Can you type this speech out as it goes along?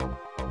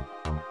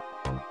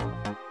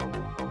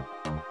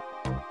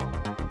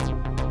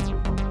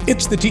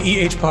It's the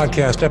TEH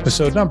Podcast,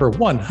 episode number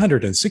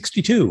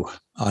 162.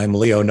 I'm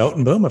Leo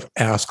Notenboom of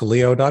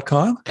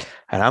AskLeo.com.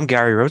 And I'm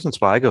Gary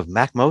Rosenzweig of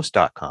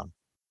MacMost.com.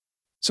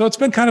 So it's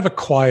been kind of a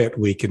quiet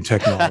week in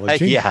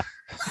technology. Yeah.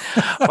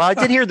 Well, I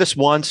did hear this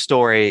one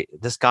story.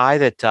 This guy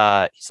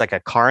that he's like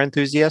a car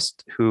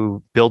enthusiast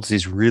who builds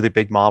these really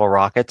big model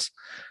rockets.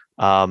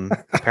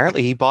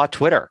 Apparently, he bought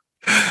Twitter.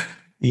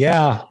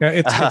 Yeah.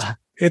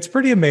 It's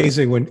pretty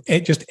amazing when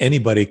just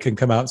anybody can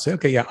come out and say,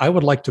 okay, yeah, I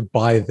would like to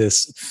buy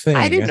this thing.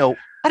 I didn't know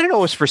it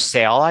was for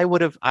sale. I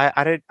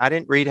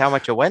didn't read how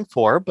much it went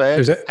for,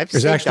 but I've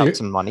saved out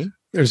some money.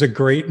 There's a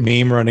great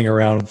meme running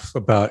around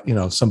about,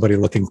 somebody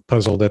looking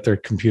puzzled at their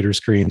computer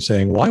screen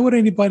saying, why would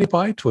anybody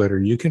buy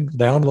Twitter? You can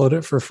download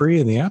it for free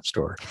in the App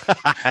Store.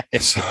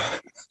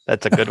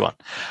 That's a good one.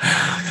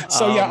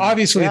 So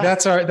obviously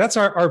that's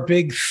our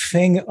big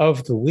thing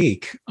of the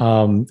week,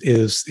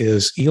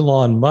 is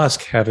Elon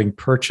Musk having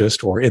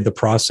purchased or in the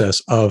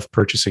process of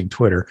purchasing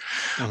Twitter.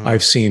 Mm-hmm.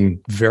 I've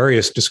seen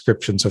various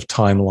descriptions of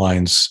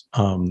timelines.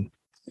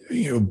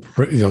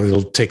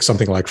 It'll take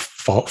something like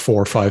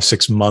 4, 5,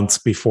 6 months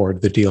before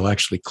the deal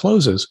actually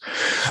closes.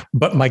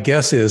 But my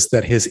guess is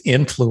that his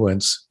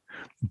influence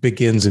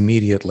begins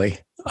immediately,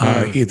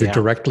 either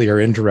directly or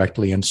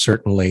indirectly, and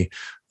certainly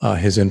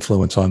his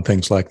influence on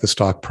things like the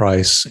stock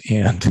price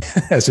and,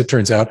 as it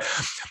turns out,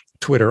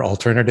 Twitter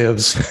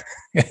alternatives.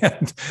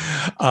 And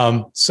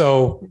let's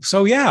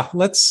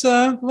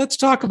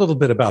talk a little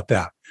bit about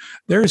that.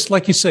 There's,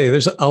 like you say,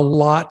 there's a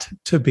lot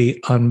to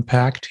be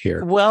unpacked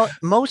here. Well,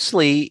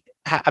 mostly,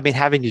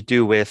 having to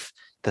do with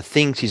the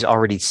things he's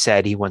already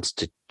said he wants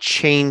to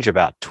change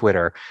about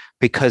Twitter,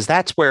 because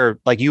that's where,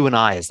 like, you and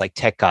I, as like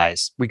tech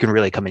guys, we can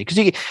really come in, because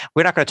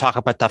we're not going to talk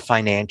about the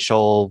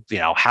financial,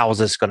 how is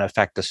this going to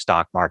affect the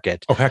stock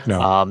market? Oh, heck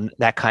no.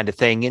 That kind of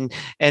thing.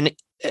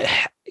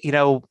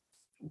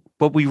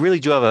 But we really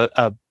do have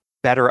a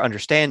better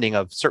understanding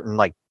of certain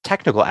like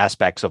technical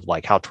aspects of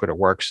like how Twitter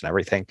works and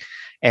everything,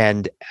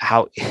 and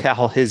how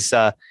his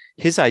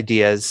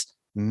ideas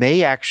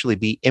may actually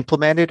be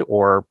implemented,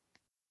 or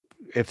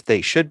if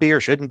they should be or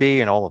shouldn't be,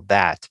 and all of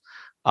that.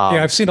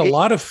 I've seen a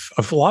lot of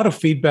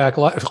feedback.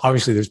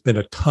 Obviously, there's been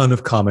a ton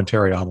of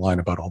commentary online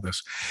about all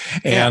this,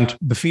 and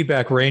the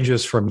feedback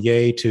ranges from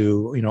yay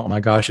to oh my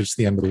gosh, it's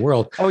the end of the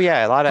world. Oh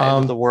yeah, a lot of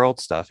end of the world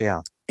stuff.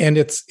 Yeah, and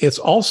it's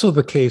also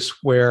the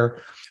case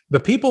where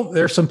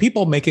there's some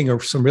people making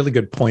some really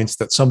good points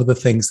that some of the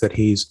things that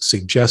he's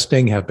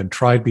suggesting have been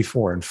tried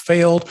before and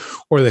failed,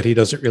 or that he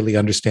doesn't really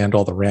understand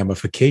all the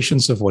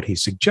ramifications of what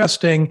he's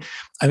suggesting.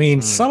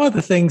 Some of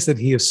the things that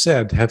he has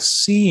said have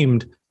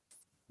seemed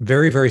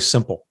very, very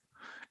simple.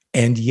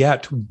 And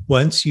yet,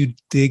 once you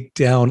dig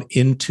down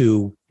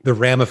into the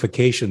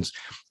ramifications,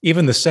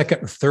 even the second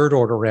and third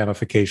order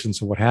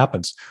ramifications of what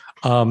happens,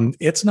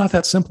 it's not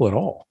that simple at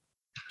all.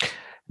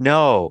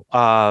 No,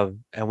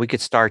 and we could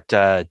start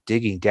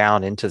digging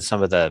down into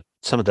some of the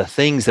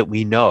things that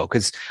we know,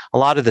 because a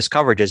lot of this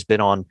coverage has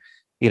been on,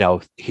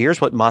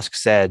 here's what Musk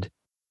said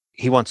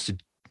he wants to,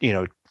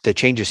 the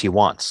changes he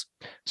wants.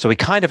 So we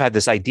kind of had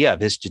this idea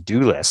of his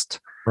to-do list,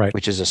 right,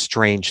 which is a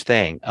strange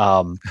thing.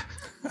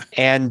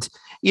 And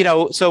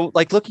so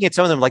like looking at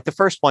some of them, like the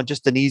first one,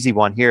 just an easy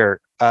one here,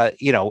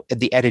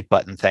 the edit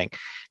button thing.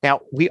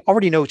 Now, we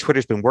already know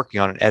Twitter's been working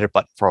on an edit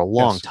button for a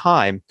long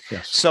time.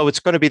 Yes. So it's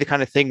going to be the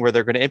kind of thing where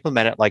they're going to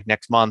implement it like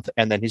next month,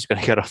 and then he's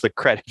going to get all the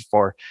credit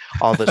for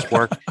all this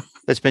work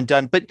that's been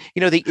done. But,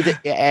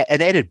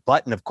 an edit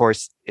button, of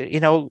course,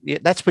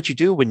 that's what you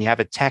do when you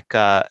have a tech,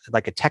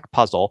 like a tech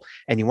puzzle,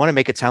 and you want to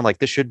make it sound like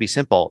this should be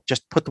simple.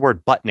 Just put the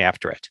word button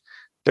after it.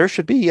 There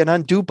should be an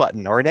undo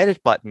button or an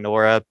edit button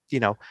or a,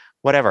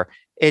 whatever.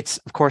 It's,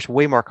 of course,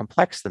 way more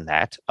complex than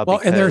that.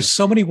 And there's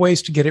so many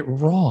ways to get it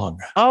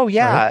wrong. Oh,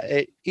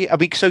 yeah.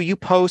 Right? So you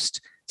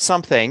post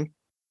something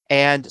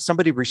and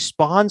somebody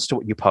responds to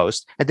what you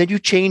post, and then you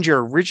change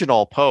your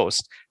original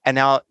post, and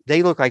now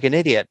they look like an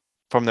idiot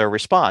from their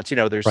response.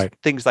 There's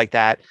things like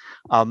that.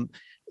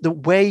 The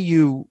way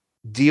you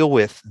deal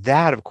with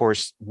that, of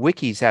course,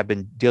 wikis have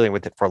been dealing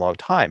with it for a long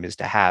time, is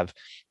to have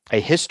a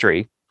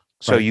history.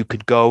 So you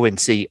could go and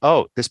see,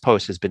 this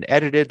post has been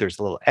edited. There's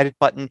a little edit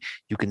button.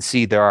 You can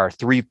see there are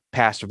 3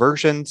 past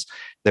versions.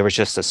 There was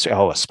just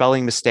a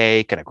spelling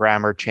mistake and a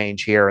grammar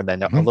change here, and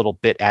then a little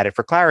bit added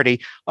for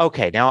clarity.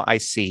 Okay, now I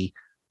see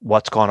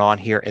what's going on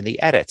here in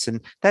the edits.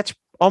 And that's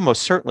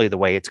almost certainly the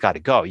way it's got to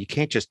go. You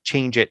can't just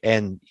change it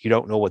and you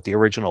don't know what the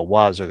original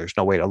was, or there's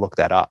no way to look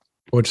that up.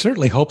 Would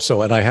certainly hope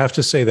so. And I have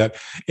to say that,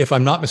 if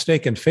I'm not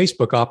mistaken,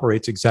 Facebook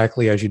operates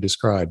exactly as you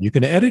described. You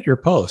can edit your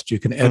post, you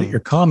can edit your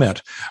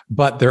comment,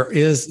 but there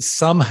is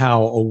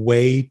somehow a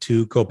way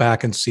to go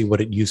back and see what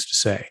it used to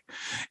say.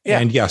 Yeah.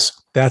 And yes,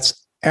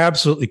 that's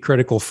absolutely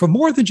critical for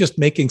more than just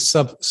making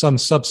some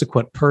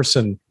subsequent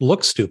person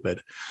look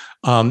stupid.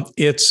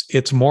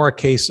 It's more a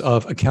case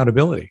of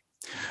accountability.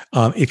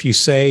 If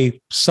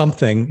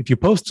you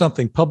post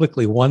something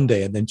publicly one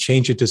day and then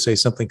change it to say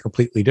something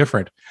completely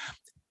different,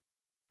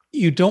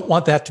 you don't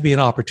want that to be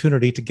an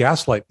opportunity to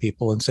gaslight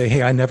people and say,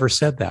 hey, I never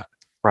said that.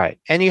 Right.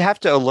 And you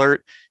have to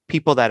alert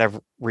people that have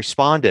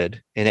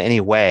responded in any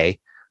way,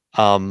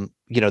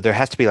 there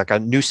has to be like a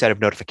new set of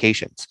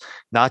notifications,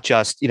 not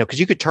just, because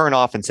you could turn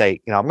off and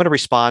say, I'm going to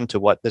respond to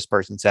what this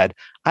person said.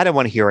 I don't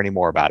want to hear any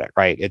more about it,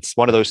 right? It's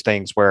one of those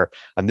things where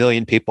a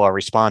million people are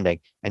responding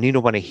and you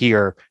don't want to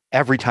hear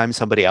every time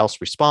somebody else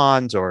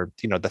responds or,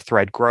 the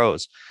thread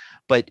grows.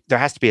 But there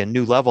has to be a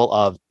new level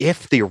of,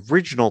 if the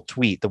original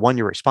tweet, the one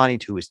you're responding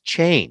to, is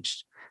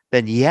changed,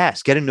 then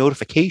yes, get a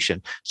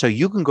notification so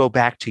you can go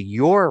back to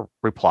your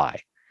reply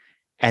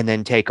and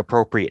then take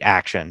appropriate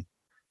action,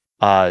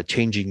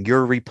 changing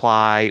your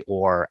reply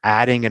or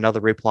adding another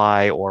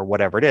reply or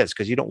whatever it is,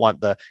 because you don't want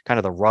the kind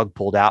of the rug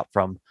pulled out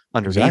from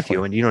underneath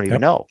you and you don't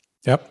even know.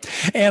 Yep.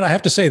 And I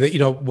have to say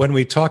that, when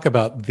we talk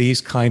about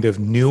these kind of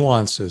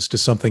nuances to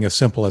something as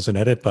simple as an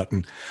edit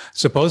button,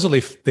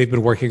 supposedly they've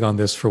been working on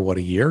this for a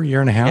year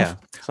and a half.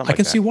 Yeah, I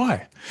can see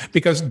why.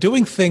 Because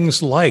doing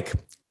things like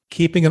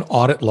keeping an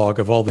audit log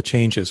of all the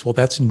changes, well,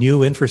 that's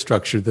new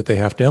infrastructure that they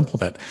have to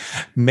implement.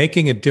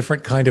 Making a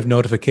different kind of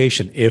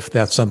notification, if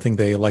that's something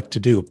they elect to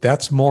do,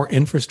 that's more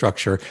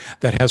infrastructure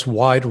that has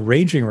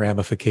wide-ranging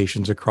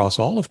ramifications across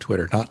all of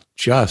Twitter, not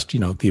just,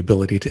 the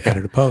ability to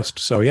edit a post.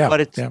 So, yeah.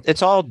 But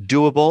it's all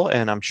doable,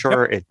 and I'm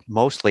sure it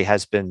mostly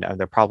has been,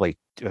 they're probably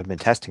have been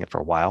testing it for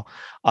a while.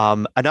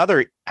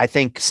 Another, I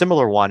think,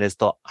 similar one is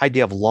the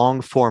idea of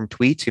long form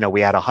tweets. We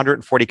had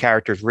 140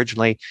 characters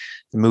originally,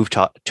 moved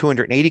to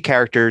 280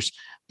 characters.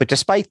 But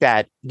despite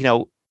that,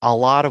 a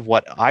lot of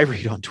what I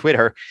read on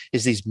Twitter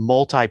is these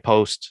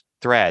multi-post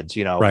threads,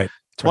 right.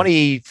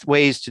 20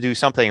 ways to do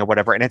something or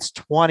whatever. And it's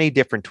 20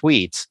 different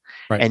tweets.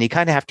 Right. And you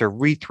kind of have to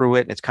read through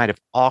it. And it's kind of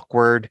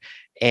awkward.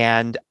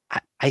 And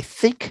I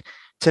think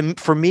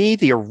for me,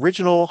 the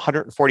original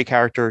 140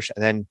 characters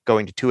and then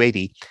going to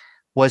 280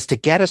 was to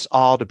get us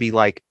all to be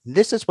like,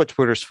 this is what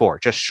Twitter's for,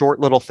 just short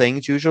little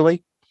things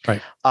usually.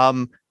 Right.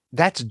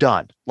 That's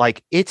done.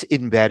 Like, it's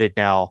embedded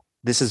now.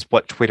 This is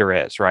what Twitter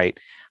is, right?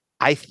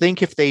 I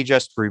think if they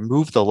just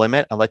remove the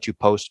limit and let you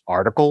post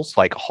articles,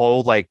 like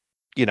whole,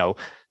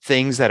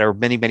 things that are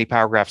many, many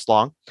paragraphs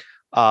long,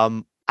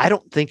 I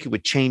don't think it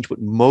would change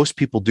what most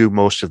people do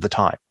most of the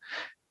time.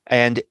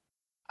 And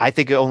I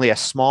think only a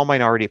small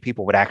minority of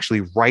people would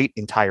actually write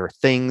entire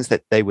things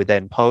that they would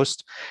then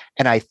post.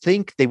 And I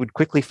think they would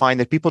quickly find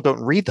that people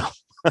don't read them.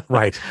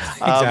 Right.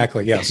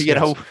 Exactly. Yes.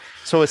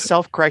 So a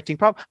self-correcting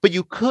problem. But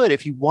you could,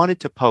 if you wanted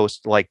to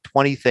post like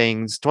 20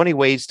 things, 20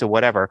 ways to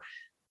whatever,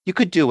 you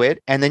could do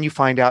it. And then you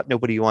find out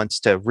nobody wants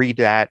to read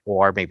that,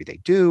 or maybe they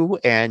do.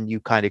 And you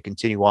kind of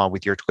continue on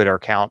with your Twitter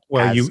account.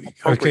 Well, you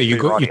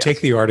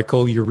take the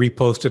article, you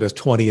repost it as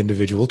 20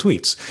 individual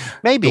tweets.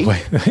 Maybe.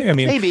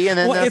 Maybe. And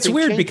then it's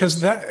weird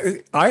because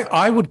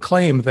I would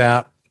claim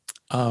that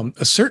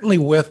certainly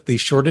with the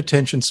short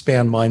attention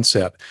span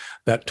mindset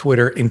that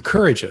Twitter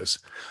encourages,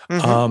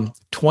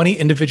 20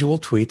 individual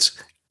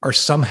tweets are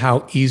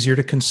somehow easier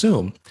to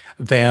consume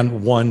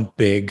than one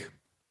big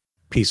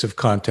piece of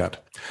content.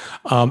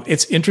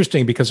 It's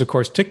interesting because, of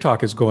course,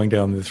 TikTok is going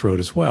down the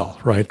throat as well,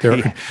 right?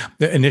 The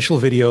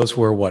initial videos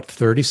were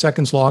 30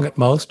 seconds long at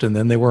most, and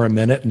then they were a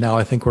minute. And now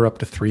I think we're up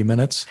to 3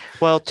 minutes.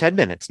 Well, 10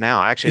 minutes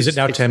now, actually. Is it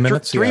now 10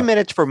 minutes? 3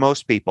 minutes for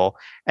most people,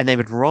 and they've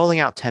been rolling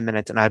out 10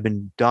 minutes, and I've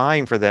been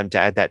dying for them to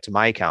add that to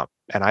my account.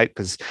 And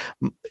because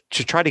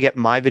to try to get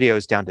my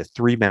videos down to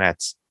 3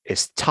 minutes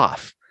is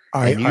tough.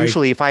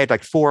 Usually if I had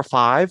like 4 or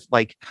 5,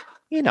 but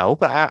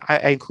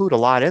I include a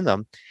lot in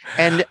them.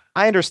 And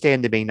I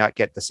understand they may not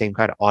get the same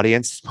kind of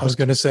audience. I was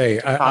going to say,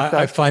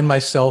 I find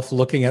myself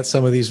looking at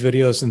some of these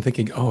videos and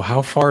thinking, oh,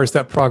 how far is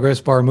that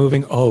progress bar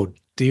moving? Oh,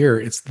 dear,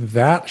 it's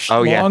that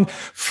long. Yeah.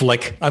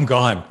 Flick, I'm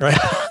gone. Right.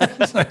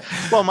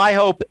 Well, my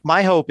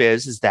hope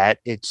is that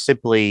it's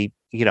simply,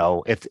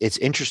 if it's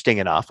interesting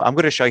enough, I'm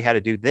going to show you how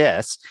to do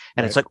this.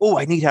 And it's like, oh,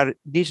 I need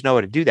to know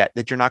how to do that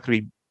you're not going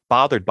to be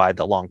bothered by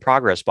the long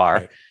progress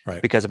bar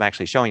because I'm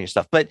actually showing you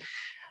stuff. But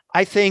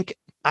I think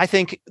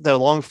the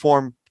long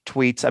form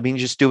tweets, you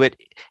just do it.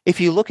 If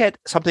you look at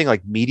something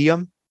like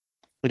Medium,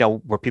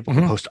 where people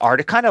can post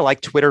art, kind of like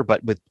Twitter,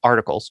 but with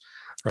articles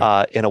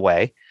in a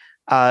way.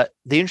 The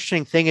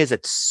interesting thing is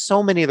that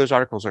so many of those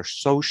articles are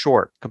so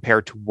short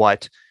compared to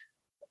what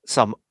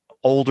some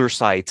older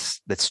sites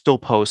that still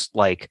post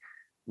like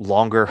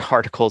longer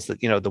articles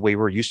that, the way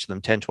we're used to them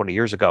 10, 20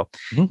 years ago.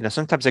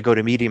 Sometimes I go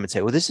to Medium and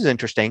say, well, this is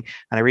interesting.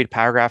 And I read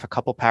a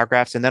couple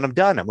paragraphs, and then I'm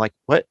done. I'm like,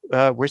 what,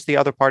 where's the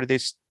other part of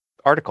this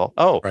article?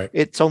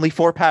 It's only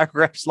 4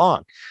 paragraphs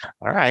long.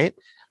 All right.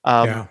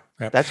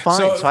 That's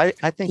fine. So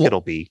I think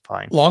it'll be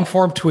fine. Long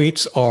form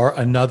tweets are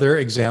another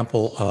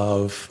example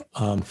of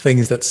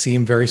things that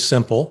seem very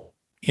simple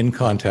in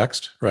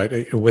context,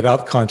 right?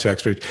 Without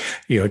context,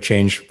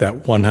 change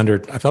that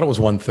 100. I thought it was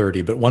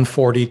 130, but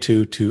 140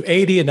 to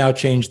 280, and now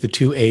change the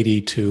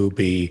 280 to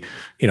be,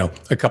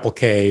 a couple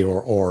K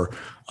or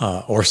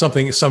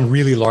something, some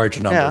really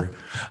large number.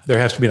 There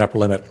has to be an upper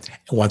limit.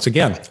 And once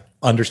again,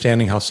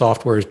 understanding how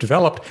software is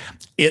developed,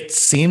 It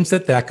seems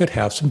that that could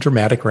have some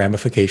dramatic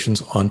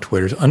ramifications on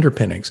Twitter's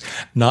underpinnings,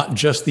 not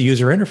just the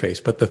user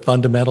interface, but the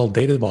fundamental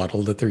data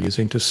model that they're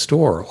using to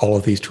store all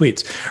of these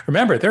tweets.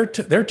 Remember,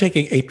 they're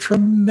taking a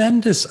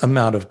tremendous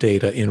amount of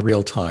data in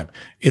real time.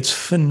 It's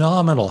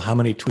phenomenal how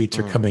many tweets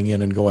are coming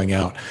in and going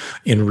out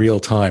in real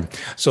time.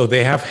 So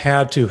they have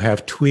had to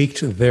have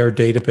tweaked their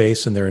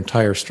database and their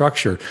entire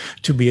structure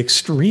to be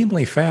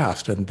extremely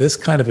fast. And this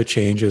kind of a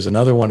change is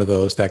another one of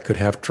those that could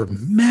have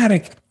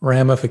dramatic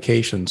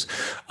ramifications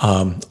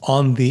on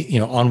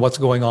what's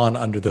going on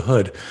under the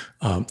hood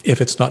if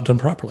it's not done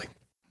properly.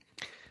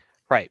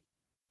 Right,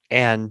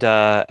 and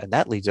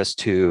that leads us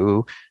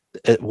to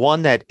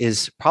one that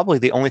is probably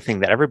the only thing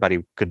that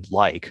everybody could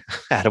like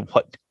out of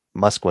what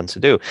Musk wants to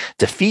do: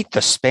 defeat the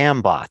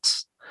spam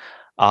bots.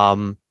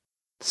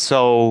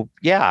 So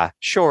yeah,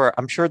 sure,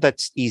 I'm sure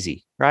that's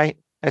easy, right?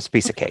 That's a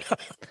piece of cake.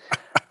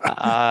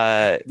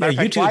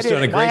 YouTube's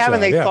done a great job. Why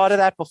haven't they thought of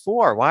that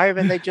before? Why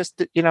haven't they just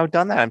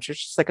done that? I'm sure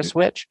it's just like a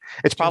switch.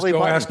 It's probably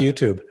just go ask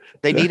YouTube.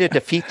 They need to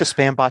defeat the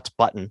spam bots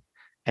button,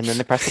 and then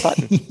they press the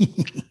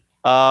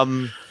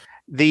button.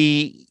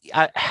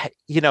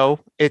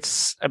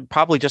 It's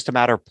probably just a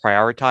matter of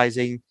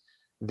prioritizing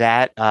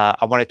that.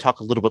 I want to talk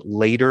a little bit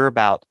later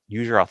about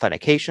user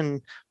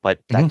authentication, but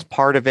that's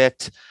part of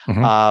it.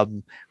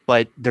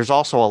 But there's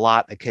also a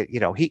lot.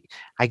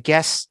 I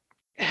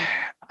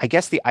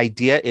guess the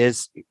idea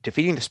is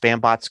defeating the spam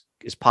bots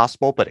is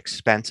possible, but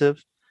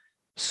expensive.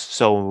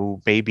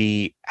 So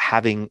maybe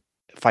having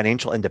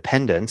financial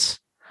independence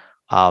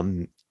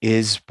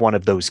is one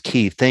of those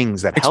key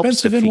things that helps.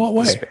 Expensive in what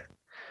way?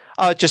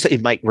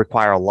 It might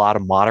require a lot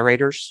of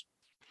moderators.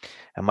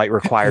 It might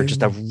require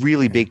just a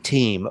really big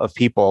team of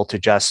people to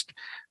just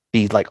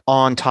be like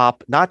on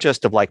top, not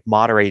just of like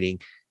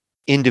moderating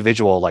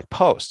individual like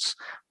posts,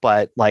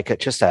 but like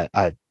just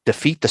a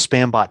defeat the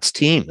spam bots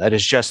team that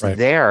is just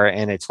there.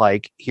 And it's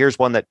like, here's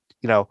one that,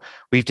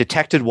 we've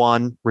detected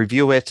one,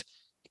 review it,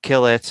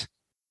 kill it,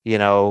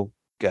 kill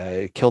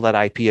that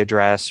IP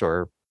address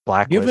or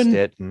blacklist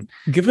it. And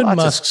given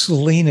Musk's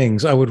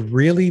leanings, I would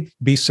really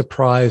be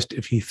surprised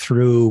if he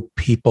threw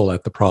people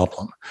at the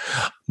problem.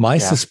 My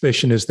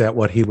suspicion is that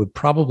what he would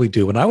probably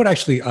do, and I would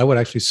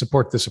actually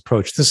support this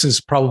approach. This is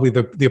probably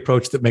the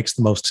approach that makes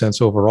the most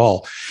sense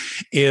overall,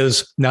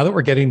 is now that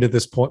we're getting to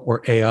this point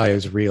where AI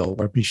is real,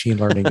 where machine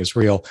learning is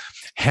real,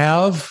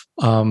 have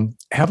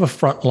a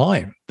front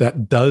line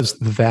that does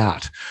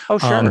that. Oh,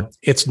 sure.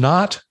 It's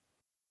not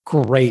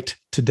great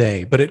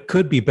today, but it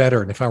could be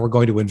better. And if I were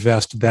going to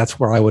invest, that's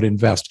where I would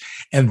invest.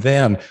 And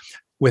then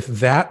with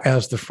that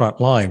as the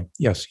front line,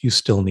 yes, you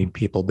still need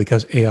people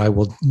because AI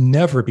will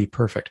never be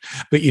perfect,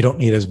 but you don't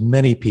need as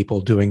many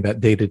people doing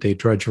that day-to-day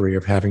drudgery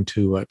of having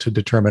to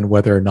determine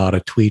whether or not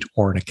a tweet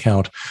or an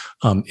account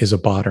is a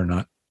bot or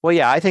not. Well,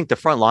 yeah, I think the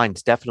front line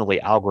is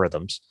definitely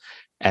algorithms.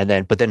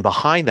 But then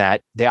behind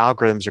that, the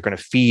algorithms are going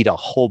to feed a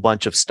whole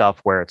bunch of stuff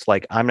where it's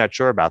like, I'm not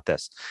sure about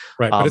this.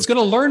 Right. But it's going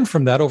to learn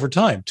from that over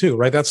time too,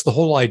 right? That's the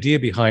whole idea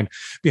behind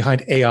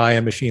AI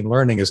and machine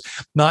learning, is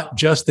not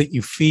just that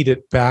you feed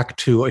it back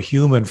to a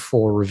human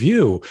for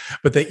review,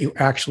 but that you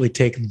actually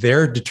take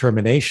their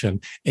determination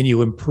and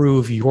you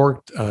improve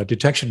your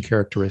detection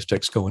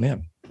characteristics going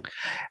in.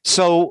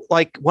 So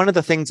like one of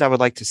the things I would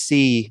like to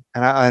see,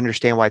 and I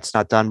understand why it's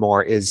not done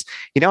more, is,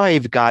 how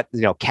you've got,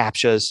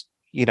 CAPTCHAs,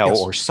 Yes.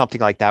 or something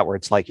like that, where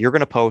it's like, you're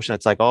going to post and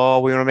it's like, oh,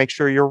 we want to make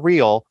sure you're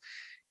real.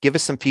 Give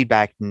us some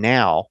feedback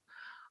now.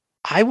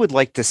 I would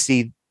like to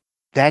see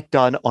that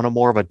done on a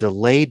more of a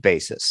delayed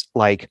basis,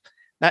 like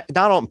not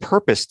on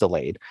purpose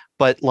delayed,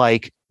 but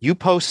like you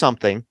post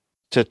something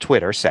to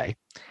Twitter, say,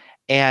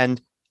 and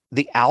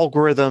the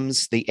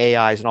algorithms, the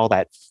AIs and all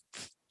that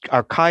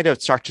are kind of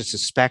start to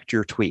suspect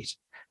your tweet,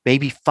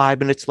 maybe 5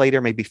 minutes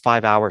later, maybe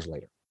 5 hours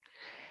later.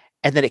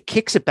 And then it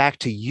kicks it back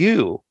to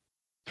you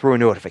through a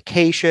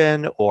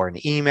notification or an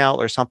email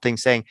or something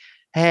saying,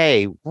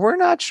 hey, we're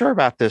not sure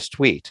about this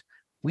tweet.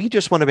 We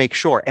just want to make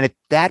sure. And at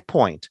that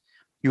point,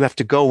 you have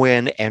to go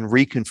in and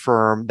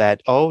reconfirm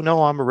that, oh,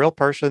 no, I'm a real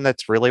person.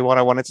 That's really what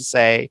I wanted to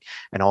say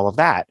and all of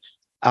that.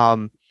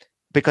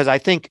 Because I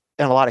think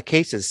in a lot of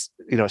cases,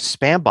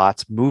 spam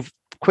bots move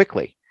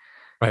quickly.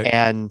 Right.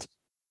 And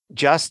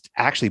just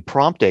actually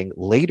prompting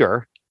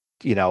later,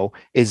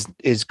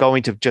 is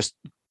going to just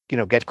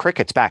get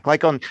crickets back.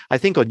 Like I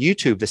think on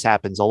YouTube, this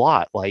happens a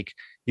lot. Like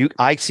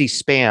I see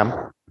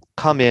spam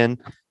come in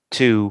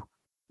to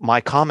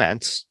my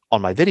comments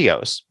on my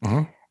videos,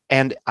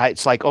 and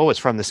it's like, oh, it's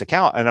from this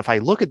account. And if I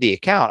look at the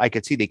account, I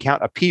could see the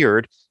account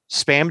appeared,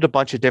 spammed a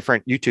bunch of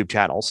different YouTube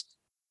channels,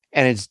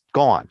 and it's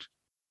gone.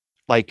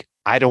 Like,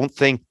 I don't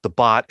think the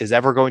bot is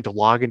ever going to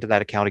log into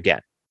that account again.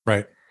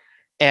 Right.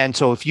 And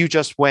so if you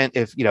just went,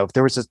 if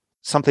there was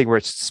something where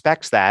it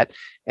suspects that,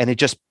 and it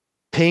just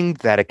pinged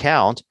that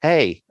account,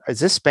 hey, is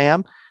this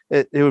spam?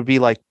 It would be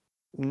like,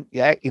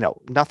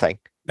 nothing.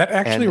 That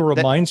actually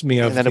reminds me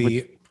of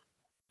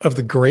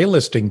the gray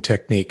listing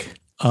technique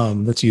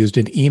that's used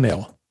in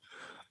email.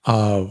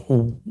 Uh,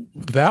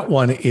 that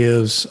one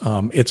is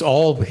it's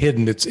all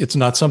hidden. It's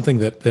not something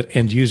that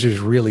end users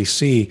really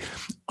see,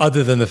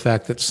 other than the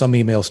fact that some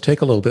emails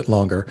take a little bit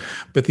longer.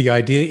 But the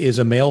idea is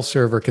a mail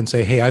server can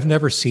say, "Hey, I've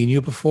never seen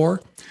you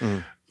before.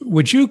 Mm,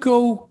 Would you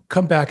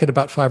come back in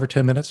about 5 or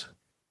 10 minutes?"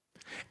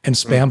 And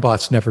mm. spam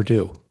bots never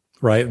do.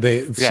 Right.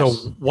 So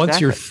Yes,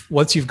 once exactly.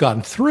 once you've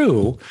gotten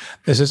through,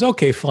 this is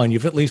okay, fine.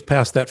 You've at least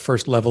passed that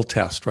first level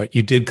test, right?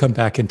 You did come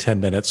back in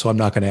 10 minutes, so I'm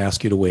not going to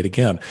ask you to wait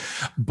again.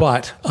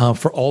 But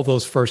for all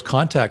those first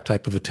contact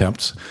type of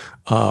attempts,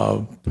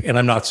 and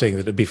I'm not saying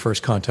that it'd be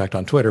first contact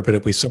on Twitter, but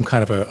it'd be some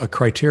kind of a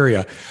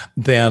criteria,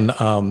 then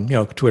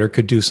Twitter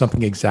could do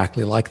something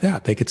exactly like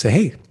that. They could say,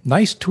 "Hey,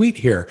 nice tweet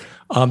here.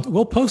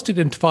 We'll post it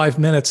in 5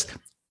 minutes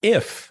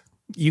if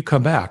you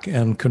come back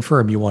and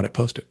confirm you want it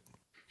posted."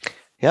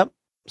 Yep.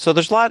 So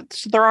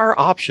there are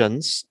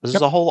options. There's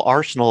Yep. a whole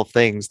arsenal of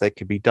things that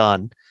could be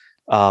done.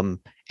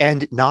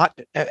 And not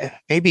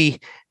maybe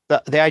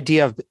the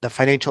idea of the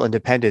financial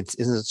independence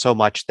isn't so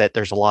much that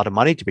there's a lot of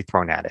money to be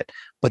thrown at it,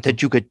 but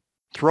that you could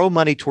throw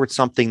money towards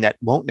something that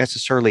won't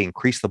necessarily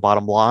increase the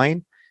bottom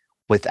line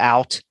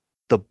without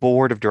the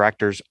board of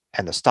directors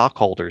and the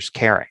stockholders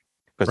caring,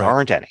 because there Right.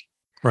 aren't any.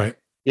 Right.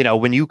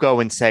 When you go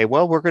and say,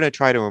 well, we're going to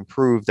try to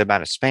improve the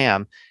amount of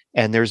spam,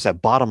 and there's a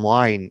bottom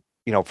line,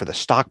 for the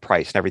stock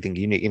price and everything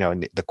you need,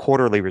 and the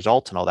quarterly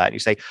results and all that. And you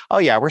say, oh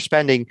yeah, we're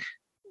spending,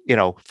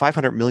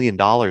 $500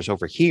 million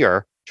over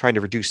here trying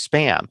to reduce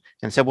spam.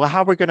 And say, well,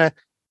 how are we going to,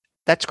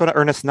 that's going to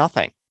earn us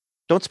nothing.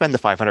 Don't spend the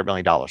 $500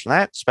 million on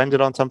that, spend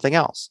it on something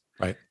else.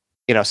 Right.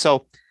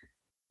 So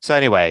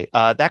anyway,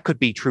 that could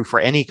be true for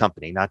any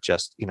company, not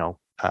just,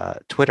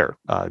 Twitter,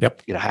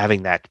 Yep.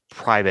 having that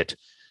private,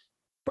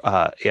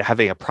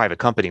 having a private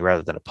company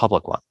rather than a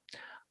public one.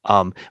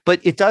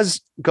 But it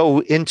does go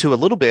into a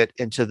little bit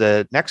into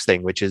the next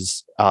thing, which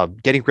is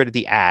getting rid of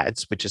the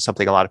ads, which is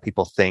something a lot of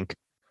people think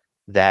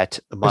that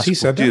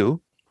Musk will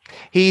do.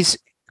 He's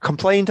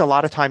complained a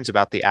lot of times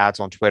about the ads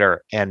on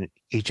Twitter, and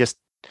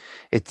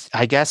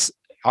I guess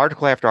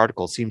article after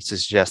article seems to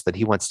suggest that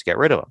he wants to get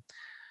rid of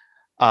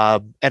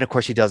them. And of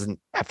course, he doesn't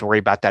have to worry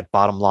about that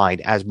bottom line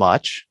as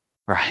much,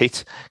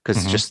 right?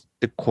 Because just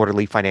the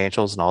quarterly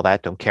financials and all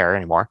that don't care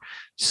anymore.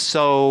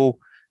 So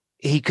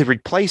he could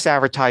replace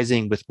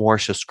advertising with more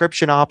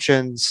subscription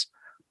options,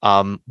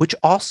 which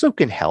also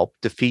can help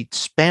defeat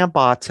spam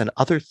bots and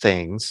other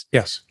things.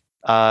 Yes.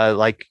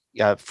 Like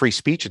free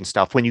speech and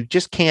stuff. When you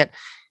just can't,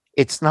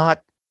 it's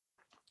not.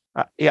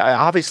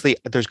 Obviously,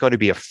 there's going to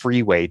be a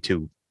free way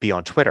to be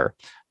on Twitter,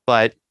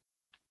 but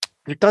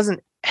it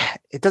doesn't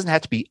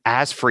have to be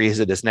as free as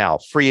it is now,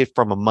 free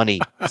from a money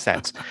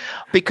sense.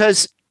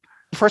 Because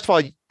first of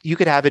all, you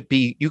could have it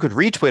be, you could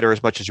read Twitter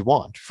as much as you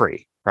want,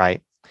 free,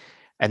 right?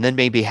 And then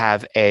maybe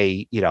have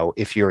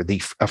if you're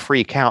a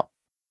free account,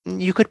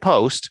 you could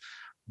post,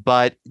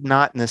 but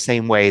not in the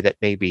same way that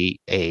maybe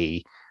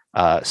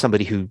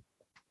somebody who,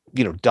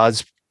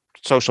 does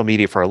social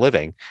media for a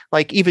living,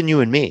 like even you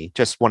and me,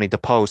 just wanting to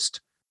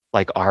post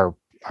like our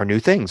new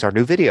things, our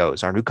new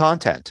videos, our new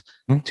content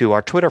to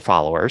our Twitter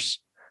followers.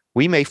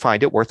 We may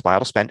find it worthwhile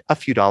to spend a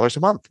few dollars a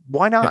month.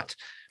 Why not?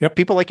 Yep.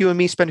 People like you and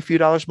me spend a few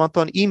dollars a month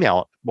on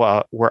email,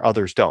 where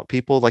others don't.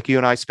 People like you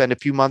and I spend a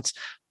few months.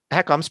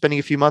 Heck, I'm spending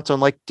a few months on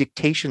like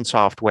dictation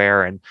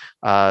software, and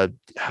God,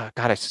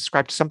 I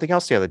subscribed to something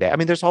else the other day. I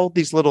mean, there's all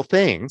these little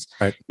things,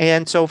 right?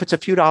 And so if it's a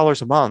few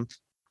dollars a month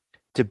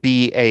to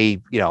be a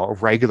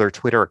regular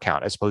Twitter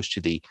account as opposed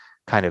to the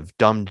kind of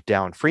dumbed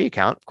down free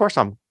account, of course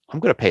I'm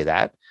going to pay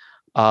that.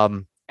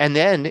 And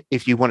then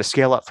if you want to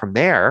scale up from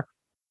there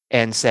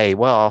and say,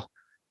 well,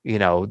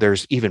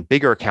 there's even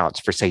bigger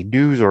accounts for, say,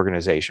 news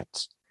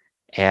organizations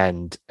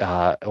and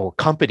or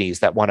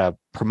companies that want to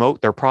promote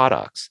their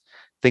products,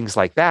 things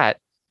like that,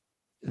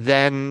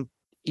 then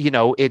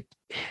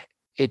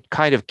it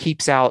kind of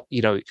keeps out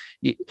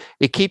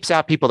it keeps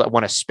out people that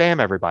want to spam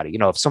everybody.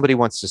 If somebody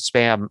wants to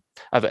spam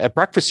a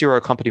breakfast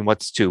cereal company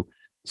wants to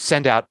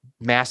send out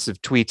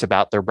massive tweets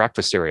about their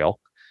breakfast cereal,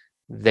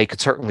 they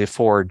could certainly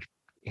afford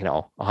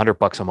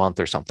 $100 a month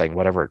or something,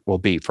 whatever it will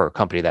be for a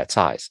company that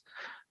size.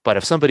 But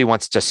if somebody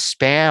wants to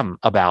spam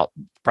about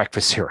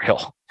breakfast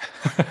cereal,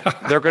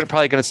 they're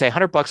probably going to say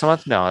 $100 a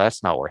month. No,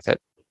 that's not worth it.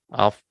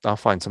 I'll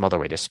find some other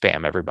way to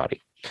spam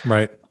everybody.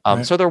 Right.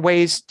 So there are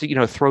ways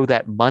to throw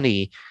that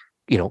money,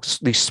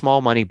 these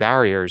small money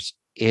barriers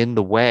in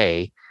the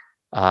way,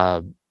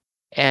 and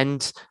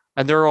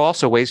there are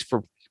also ways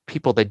for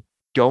people that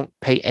don't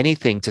pay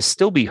anything to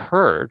still be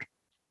heard.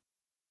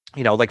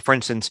 Like for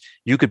instance,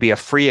 you could be a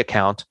free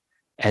account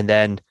and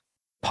then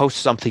post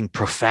something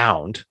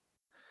profound,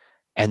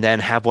 and then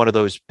have one of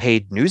those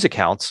paid news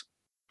accounts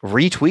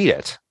retweet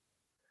it.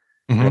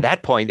 And at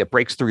that point, it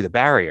breaks through the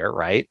barrier,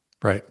 right?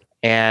 Right.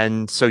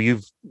 And so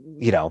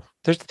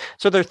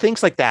there are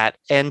things like that.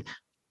 And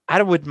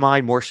I wouldn't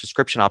mind more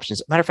subscription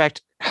options. Matter of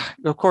fact,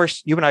 of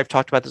course, you and I have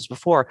talked about this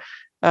before.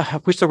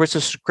 I wish there was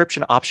a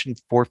subscription option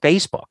for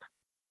Facebook.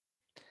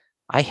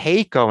 I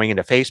hate going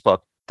into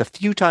Facebook. The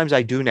few times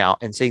I do now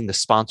and seeing the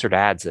sponsored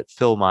ads that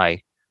fill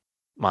my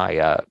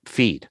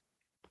feed.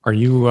 Are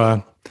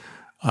you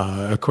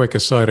A quick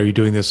aside: are you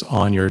doing this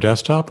on your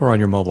desktop or on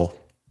your mobile?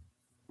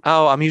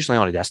 Oh, I'm usually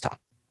on a desktop,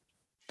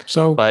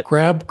 So but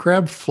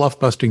grab fluff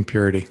busting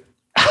purity.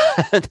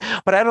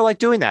 but I don't like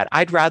doing that.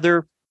 I'd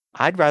rather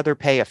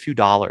pay a few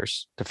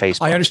dollars to I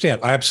Facebook.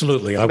 understand. I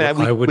absolutely. I mean,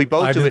 I we would.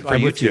 both do it for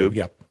I'm with you. YouTube.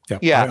 Yeah. Yeah.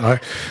 Yeah,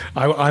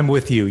 I'm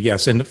with you.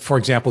 Yes. And for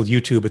example,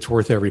 YouTube, it's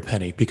worth every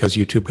penny because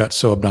YouTube got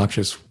so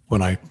obnoxious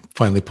when I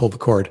finally pulled the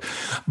cord.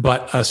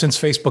 But since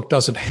Facebook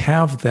doesn't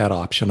have that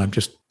option, I'm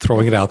just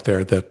throwing it out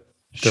there that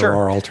there sure.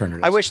 are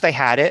alternatives. I wish they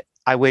had it.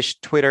 I wish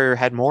Twitter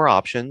had more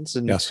options,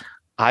 and Yes.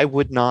 I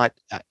would not,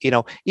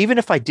 even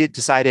if I did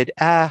decided,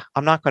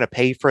 I'm not going to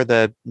pay for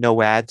the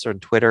no ads on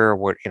Twitter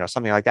or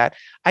something like that.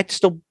 I'd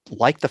still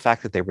like the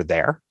fact that they were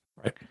there.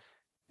 Right.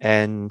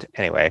 And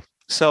anyway,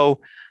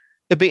 so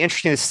it'd be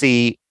interesting to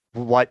see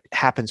what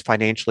happens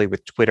financially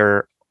with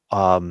Twitter,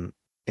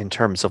 in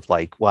terms of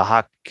like, well,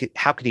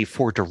 how could he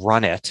afford to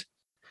run it?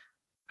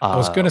 I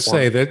was going to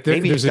say that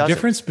there's a doesn't.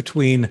 difference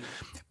between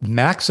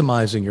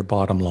maximizing your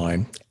bottom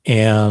line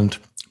and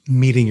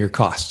meeting your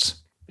costs.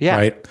 Yeah.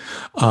 Right.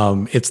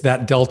 It's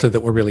that delta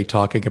that we're really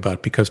talking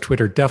about because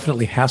Twitter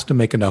definitely has to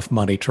make enough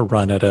money to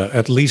run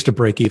at least a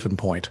break even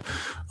point.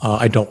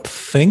 I don't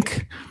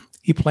think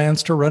he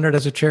plans to run it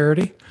as a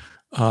charity.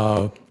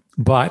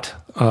 But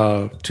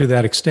to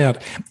that extent,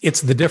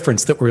 it's the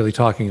difference that we're really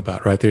talking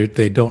about, right?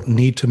 They don't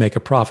need to make a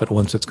profit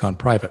once it's gone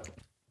private.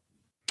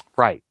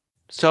 Right.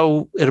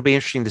 So it'll be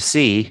interesting to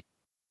see.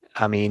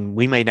 I mean,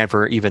 we may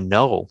never even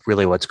know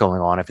really what's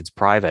going on if it's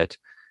private,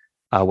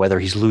 whether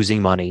he's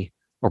losing money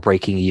or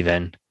breaking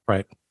even,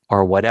 right,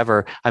 or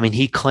whatever. I mean,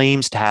 he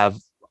claims to have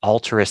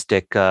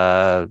altruistic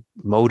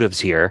motives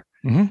here,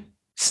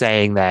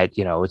 saying that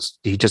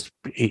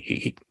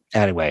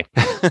anyway.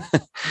 I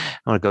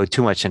don't want to go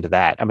too much into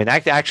that. I mean,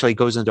 that actually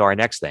goes into our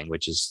next thing,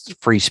 which is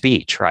free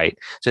speech, right?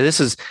 So this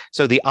is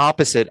the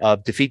opposite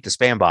of defeat the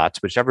spam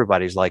bots, which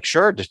everybody's like,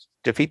 sure,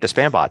 defeat the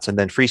spam bots, and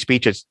then free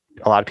speech is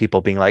a lot of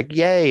people being like,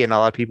 yay, and a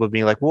lot of people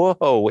being like,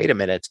 whoa, wait a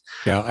minute.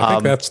 Yeah, I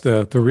think that's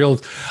the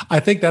real. I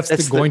think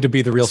that's going to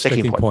be the real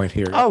sticking point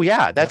here. Oh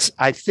yeah, that's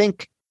I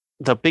think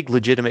the big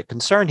legitimate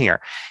concern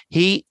here.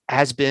 He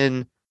has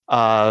been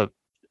mad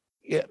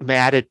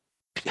at.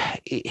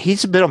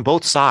 He's been on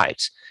both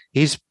sides.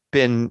 He's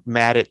been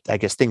mad at, I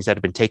guess, things that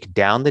have been taken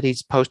down that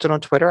he's posted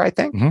on Twitter, I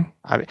think.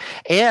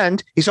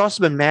 And he's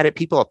also been mad at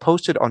people who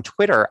posted on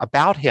Twitter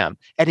about him,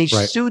 and he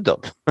sued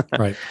them.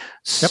 Right.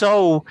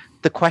 So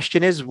the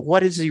question is,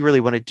 what does he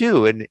really want to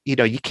do? And,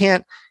 you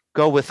can't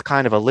go with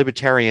kind of a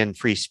libertarian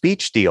free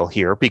speech deal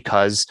here,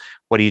 because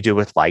what do you do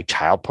with like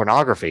child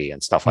pornography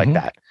and stuff like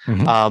that?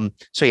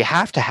 So you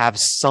have to have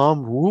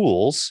some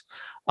rules.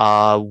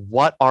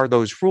 What are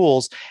those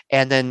rules?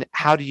 And then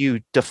how do you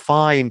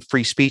define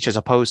free speech as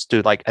opposed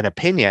to like an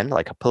opinion,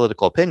 like a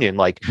political opinion,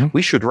 like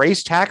we should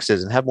raise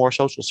taxes and have more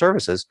social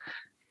services,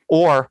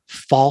 or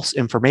false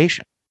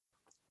information,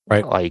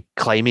 right? Like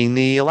claiming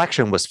the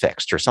election was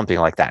fixed or something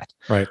like that.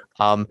 Right.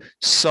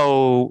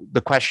 So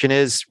the question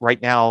is,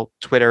 right now,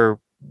 Twitter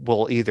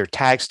will either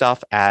tag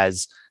stuff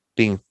as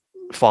being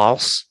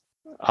false,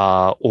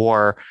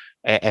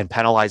 and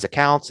penalize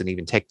accounts and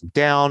even take them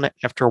down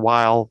after a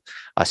while,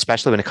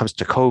 especially when it comes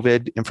to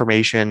COVID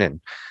information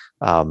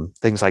and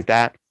things like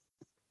that.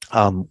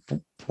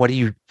 What do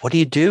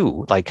you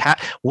do? Like,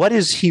 what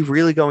is he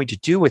really going to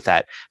do with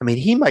that? I mean,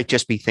 he might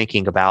just be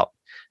thinking about,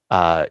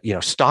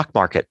 stock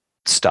market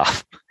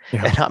stuff,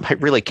 and not might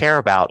really care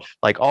about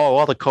like,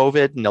 all the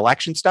COVID and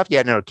election stuff.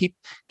 Yeah, no,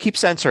 keep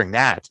censoring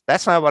that.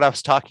 That's not what I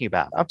was talking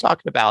about. I'm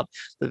talking about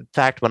the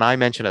fact when I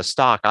mention a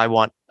stock, I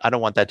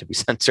don't want that to be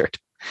censored.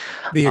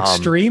 The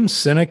extreme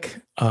cynic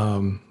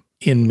in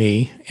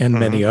me and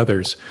many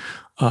others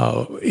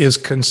is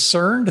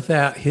concerned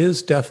that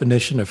his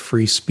definition of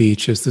free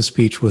speech is the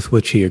speech with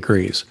which he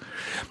agrees.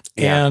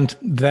 Yeah. And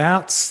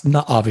that's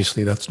not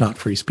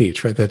free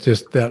speech, right?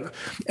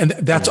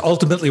 That's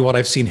ultimately what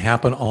I've seen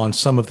happen on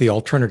some of the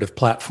alternative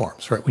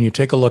platforms, right? When you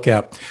take a look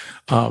at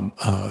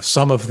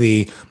some of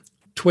the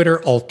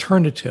Twitter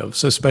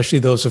alternatives, especially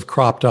those have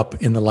cropped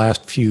up in the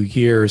last few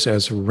years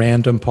as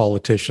random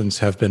politicians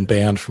have been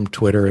banned from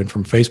Twitter and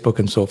from Facebook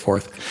and so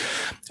forth.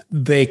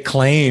 They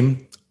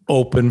claim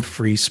open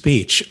free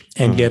speech.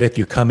 And yet if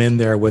you come in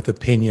there with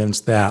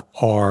opinions that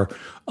are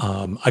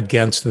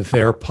against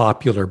their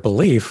popular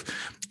belief,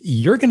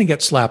 you're going to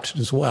get slapped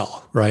as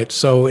well, right?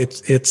 So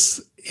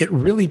it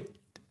really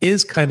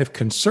is kind of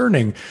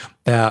concerning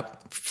that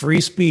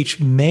free speech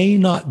may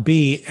not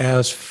be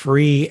as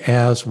free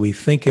as we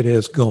think it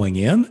is going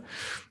in,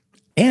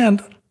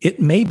 and it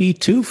may be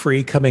too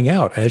free coming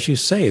out. As you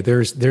say,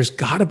 there's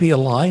got to be a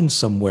line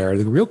somewhere.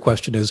 The real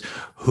question is,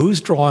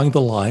 who's drawing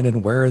the line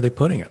and where are they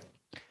putting it?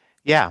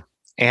 Yeah,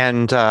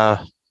 and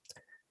I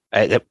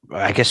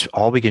guess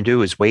all we can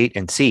do is wait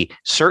and see.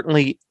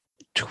 Certainly,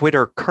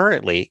 Twitter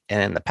currently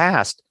and in the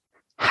past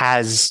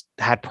has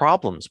had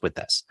problems with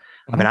this.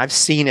 I mean, I've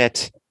seen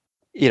it.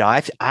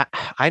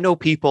 I know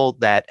people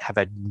that have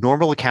had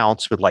normal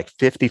accounts with like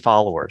 50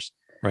 followers,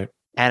 right,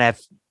 and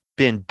have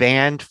been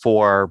banned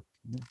for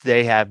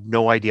they have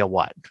no idea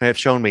what. They have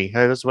shown me,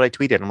 hey, this is what I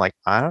tweeted. I'm like,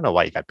 I don't know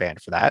why you got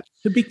banned for that.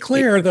 To be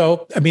clear,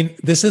 though, I mean,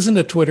 this isn't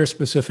a Twitter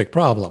specific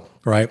problem,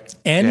 right?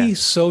 Any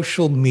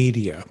social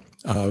media,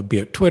 be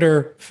it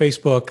Twitter,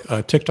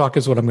 Facebook, TikTok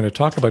is what I'm going to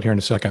talk about here in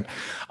a second.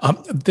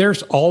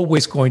 There's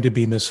always going to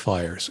be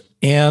misfires.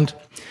 And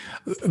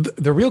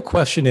the real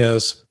question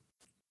is,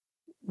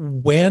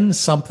 when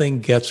something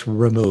gets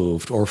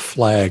removed or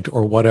flagged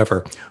or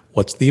whatever,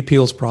 what's the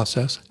appeals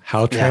process?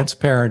 How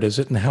transparent is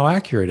it, and how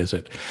accurate is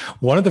it?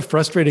 One of the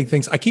frustrating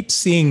things, I keep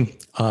seeing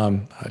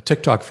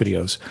TikTok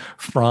videos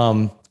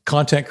from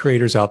content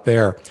creators out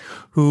there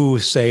who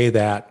say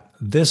that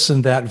this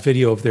and that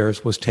video of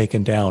theirs was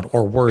taken down,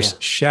 or worse,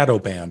 shadow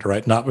banned,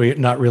 right? Not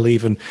really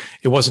even,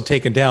 it wasn't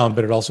taken down,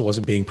 but it also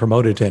wasn't being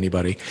promoted to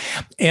anybody.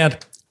 And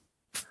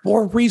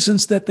for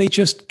reasons that they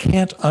just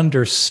can't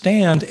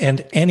understand,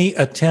 and any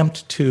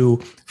attempt to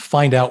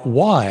find out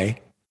why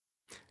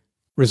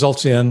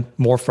results in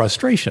more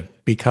frustration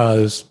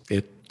because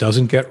it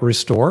doesn't get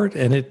restored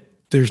and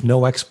there's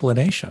no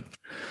explanation.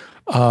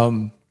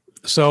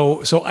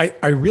 So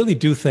I really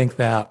do think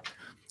that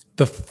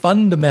the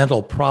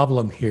fundamental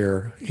problem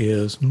here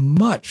is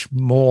much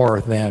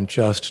more than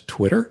just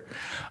Twitter.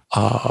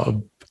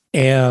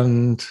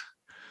 And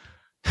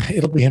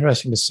it'll be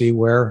interesting to see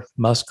where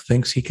Musk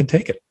thinks he can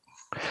take it.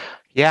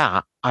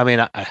 Yeah. I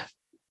mean,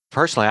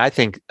 personally, I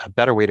think a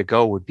better way to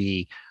go would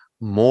be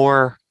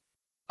more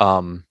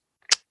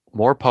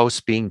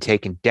posts being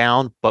taken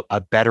down, but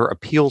a better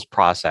appeals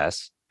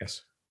process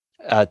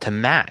to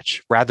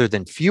match, rather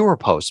than fewer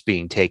posts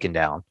being taken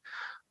down.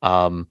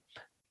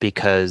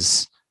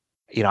 Because,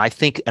 I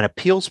think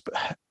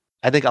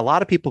I think a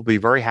lot of people will be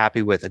very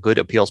happy with a good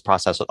appeals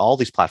process on all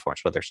these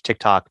platforms, whether it's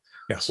TikTok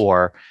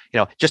or,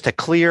 just a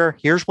clear,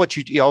 here's what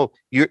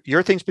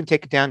your thing's been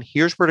taken down.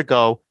 Here's where to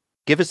go.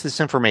 Give us this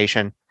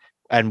information,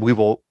 and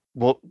we're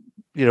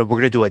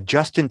going to do a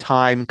just in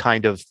time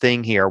kind of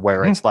thing here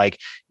where it's like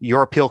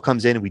your appeal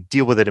comes in and we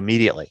deal with it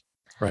immediately.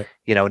 Right.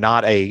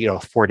 Not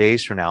 4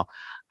 days from now.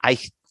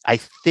 I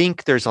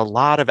think there's a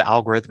lot of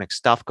algorithmic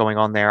stuff going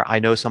on there. I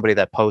know somebody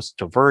that posts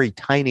to a very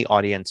tiny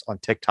audience on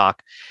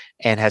TikTok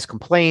and has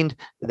complained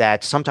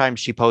that sometimes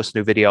she posts a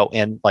new video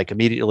and like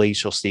immediately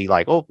she'll see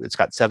like, oh, it's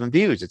got 7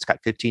 views, it's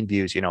got 15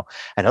 views,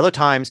 and other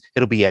times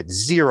it'll be at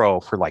 0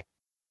 for like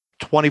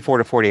 24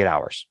 to 48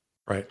 hours.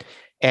 Right.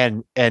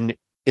 And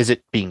is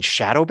it being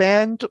shadow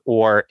banned,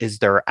 or is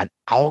there an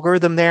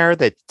algorithm there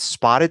that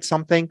spotted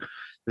something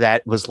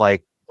that was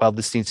like, well,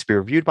 this needs to be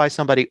reviewed by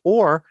somebody,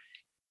 or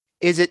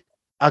is it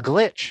a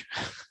glitch?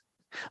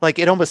 Like,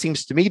 it almost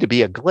seems to me to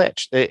be a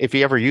glitch. If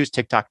you ever use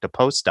TikTok to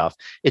post stuff,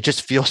 it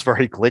just feels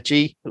very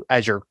glitchy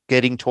as you're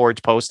getting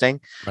towards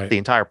posting the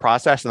entire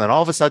process. And then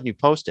all of a sudden you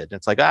post it. And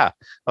it's like,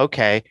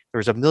 okay,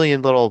 there's a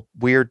million little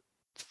weird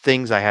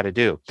things I had to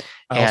do.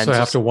 I also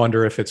have to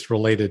wonder if it's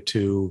related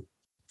to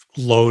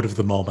load of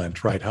the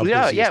moment, right? How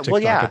busy is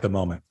TikTok at the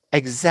moment?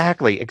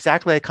 Exactly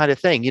that kind of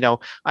thing.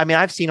 I mean,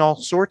 I've seen all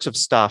sorts of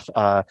stuff.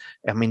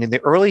 In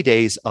the early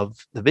days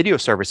of the video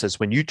services,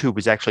 when YouTube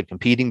was actually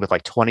competing with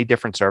like 20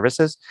 different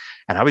services,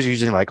 and I was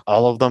using like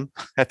all of them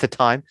at the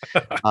time.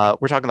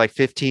 We're talking like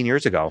 15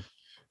 years ago.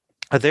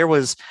 There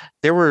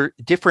were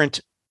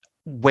different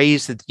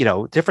ways that,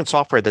 different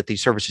software that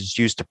these services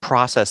use to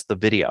process the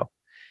video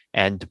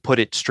and to put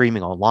it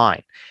streaming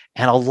online.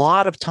 And a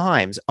lot of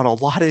times on a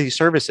lot of these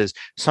services,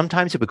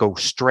 sometimes it would go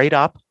straight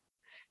up,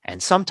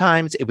 and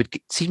sometimes it would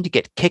seem to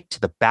get kicked to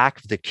the back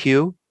of the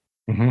queue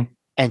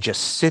and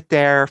just sit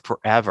there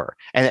forever.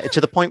 And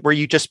to the point where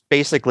you just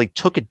basically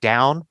took it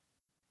down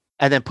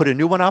and then put a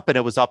new one up and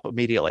it was up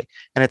immediately.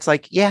 And it's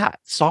like,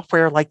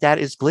 software like that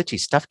is glitchy.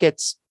 Stuff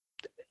gets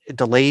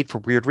delayed for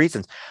weird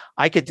reasons.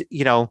 I could,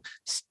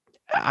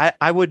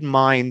 I wouldn't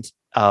mind.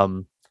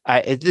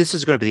 This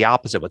is going to be the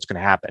opposite. What's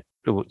going to happen?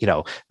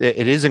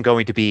 It isn't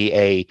going to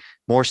be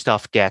more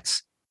stuff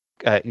gets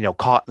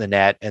caught in the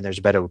net and there's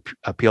a better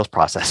appeals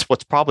process.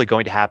 What's probably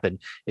going to happen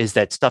is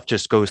that stuff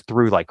just goes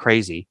through like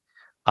crazy,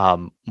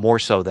 more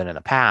so than in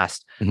the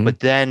past.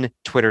 But then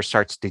Twitter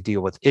starts to deal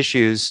with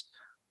issues,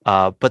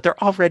 but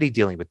they're already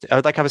dealing with,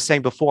 like I was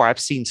saying before, I've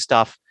seen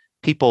stuff,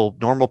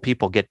 normal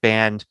people get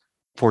banned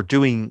for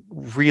doing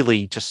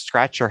really just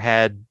scratch your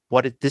head.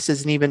 This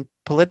isn't even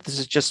political. This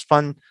is just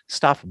fun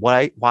stuff.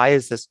 Why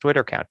is this Twitter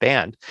account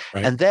banned?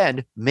 Right. And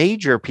then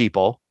major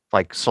people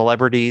like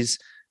celebrities,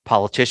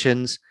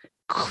 politicians,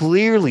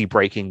 clearly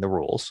breaking the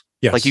rules.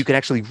 Yes. Like, you can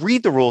actually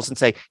read the rules and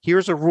say,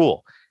 here's a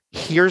rule.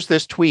 Here's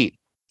this tweet.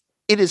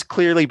 It is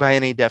clearly by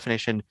any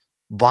definition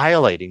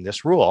violating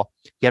this rule.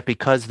 Yet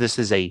because this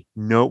is a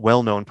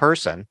well-known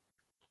person,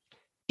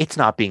 it's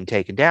not being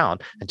taken down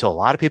until a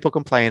lot of people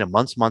complain and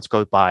months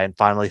go by and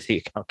finally the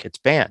account gets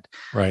banned.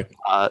 Right.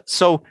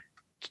 So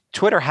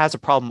Twitter has a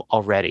problem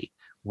already.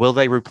 Will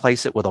they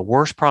replace it with a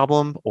worse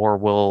problem, or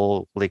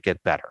will it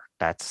get better?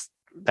 That's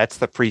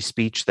the free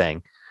speech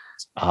thing.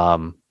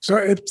 So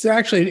it's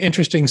actually an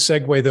interesting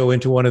segue, though,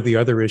 into one of the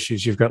other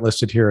issues you've got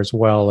listed here as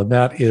well, and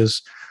that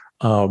is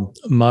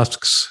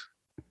Musk's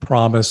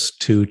promise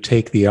to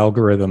take the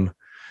algorithm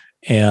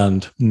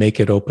and make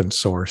it open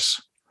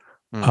source.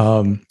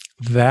 Mm.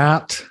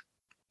 That,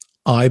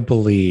 I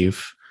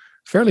believe,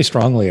 fairly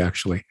strongly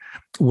actually,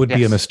 would be a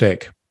Yes.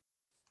 mistake.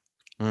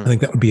 I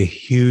think that would be a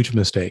huge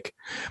mistake.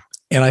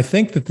 And I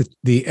think that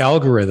the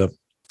algorithm,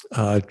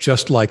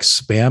 just like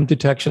spam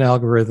detection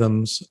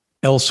algorithms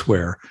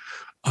elsewhere,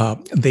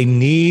 they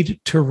need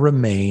to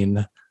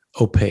remain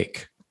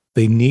opaque.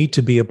 They need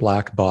to be a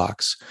black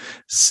box,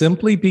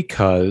 simply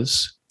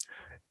because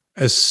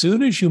as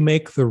soon as you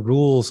make the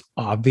rules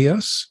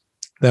obvious,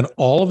 then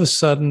all of a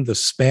sudden the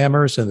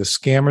spammers and the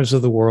scammers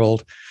of the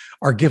world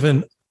are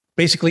given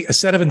basically a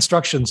set of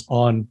instructions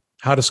on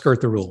how to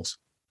skirt the rules,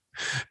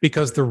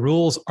 because the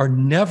rules are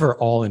never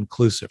all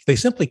inclusive. They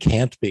simply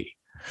can't be.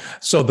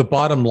 So the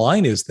bottom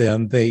line is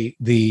then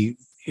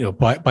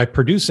by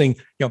producing,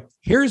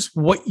 here's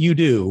what you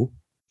do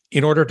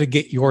in order to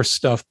get your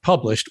stuff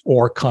published,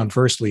 or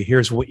conversely,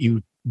 here's what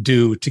you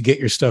do to get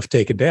your stuff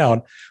taken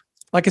down.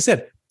 Like I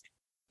said,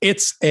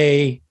 it's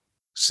a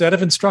set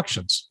of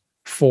instructions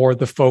for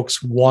the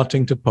folks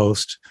wanting to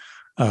post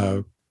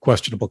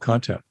questionable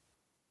content.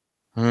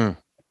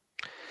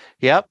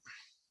 Yep.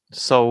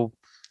 So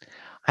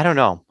I don't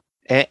know.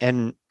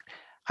 And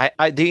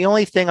I the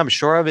only thing I'm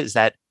sure of is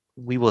that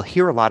we will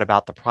hear a lot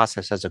about the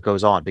process as it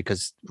goes on,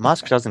 because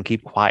Musk doesn't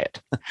keep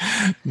quiet.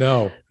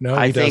 No,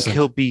 I think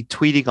he'll be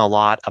tweeting a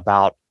lot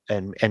about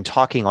and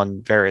talking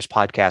on various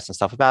podcasts and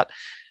stuff about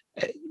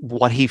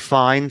what he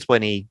finds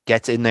when he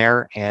gets in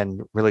there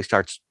and really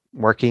starts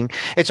working.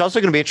 It's also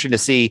going to be interesting to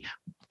see.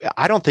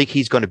 I don't think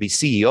he's going to be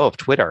CEO of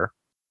Twitter.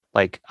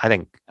 Like, I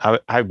think I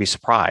would be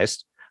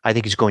surprised. I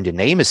think he's going to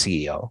name a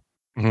CEO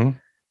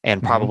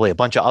and probably a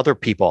bunch of other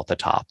people at the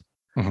top.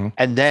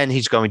 And then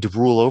he's going to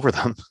rule over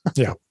them.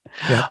 Yeah.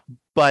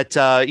 But,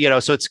 so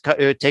it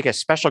would take a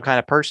special kind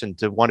of person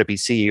to want to be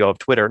CEO of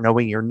Twitter,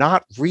 knowing you're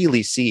not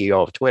really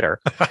CEO of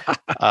Twitter.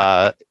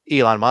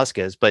 Elon Musk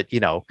is, but,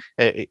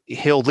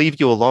 he'll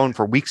leave you alone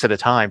for weeks at a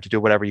time to do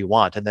whatever you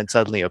want, and then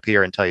suddenly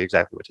appear and tell you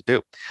exactly what to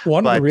do.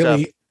 One of the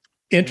really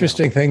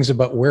interesting things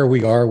about where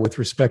we are with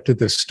respect to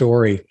this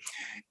story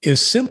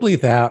is simply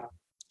that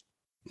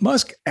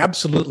Musk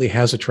absolutely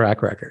has a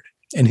track record,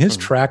 and his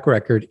track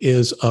record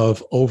is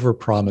of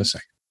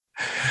over-promising.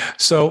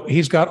 So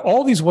he's got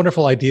all these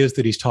wonderful ideas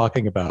that he's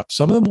talking about.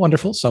 Some of them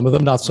wonderful, some of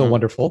them not so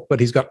wonderful, but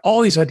he's got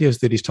all these ideas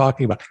that he's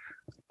talking about.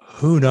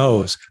 Who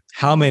knows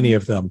how many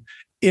of them,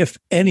 if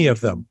any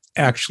of them,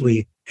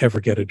 actually ever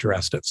get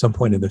addressed at some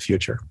point in the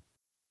future?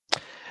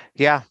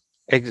 Yeah,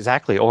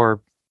 exactly.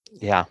 Or,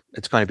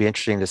 it's going to be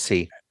interesting to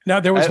see. Now,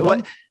 there was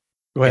one.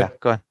 Go ahead. Yeah,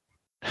 go ahead.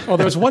 Oh,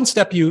 there was one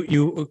step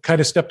you kind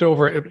of stepped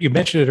over. You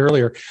mentioned it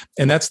earlier,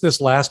 and that's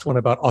this last one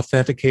about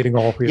authenticating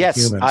all real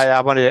humans. Yes,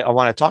 I want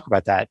to talk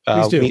about that.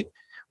 Please do.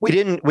 We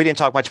didn't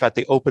talk much about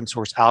the open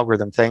source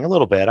algorithm thing. A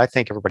little bit. I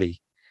think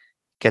everybody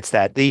gets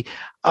that. The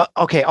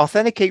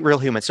authenticate real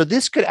humans. So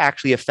this could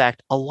actually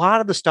affect a lot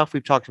of the stuff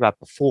we've talked about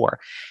before,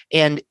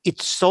 and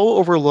it's so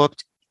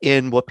overlooked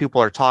in what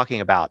people are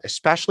talking about,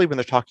 especially when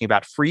they're talking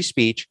about free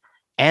speech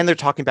and they're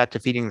talking about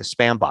defeating the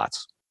spam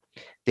bots.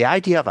 The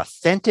idea of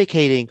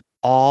authenticating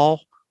all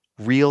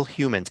real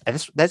humans. And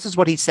this is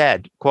what he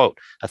said, quote,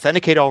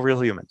 authenticate all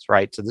real humans,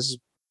 right? So this is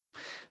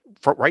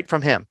right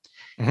from him.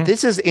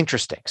 This is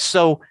interesting.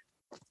 So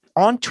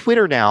on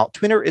Twitter now,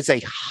 Twitter is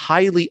a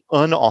highly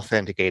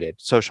unauthenticated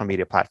social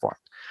media platform.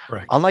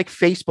 Right. Unlike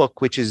Facebook,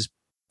 which is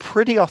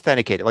pretty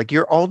authenticated. Like,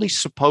 you're only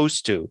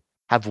supposed to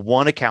have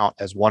one account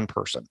as one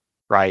person,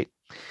 right?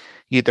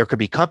 There could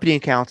be company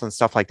accounts and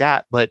stuff like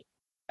that, but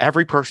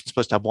every person's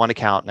supposed to have one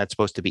account, and that's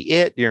supposed to be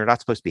it. You're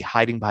not supposed to be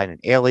hiding behind an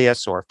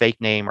alias or a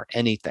fake name or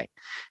anything.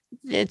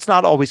 It's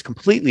not always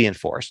completely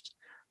enforced,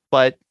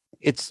 but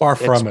it's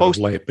supposed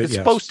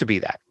to be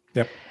that.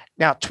 Yep.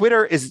 Now,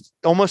 Twitter is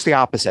almost the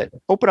opposite.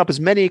 Open up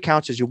as many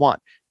accounts as you want.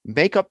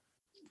 Make up,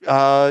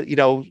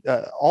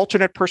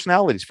 alternate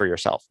personalities for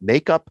yourself.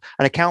 Make up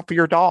an account for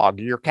your dog,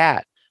 your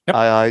cat,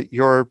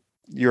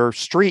 your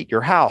street,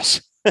 your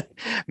house.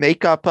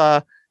 Make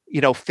up,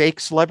 fake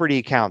celebrity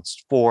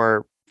accounts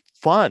for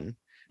fun,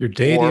 your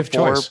deity of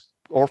choice,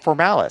 or for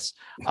malice.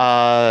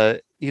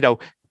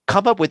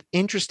 Come up with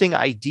interesting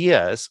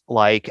ideas,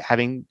 like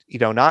having,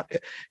 not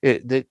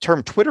the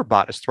term Twitter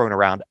bot is thrown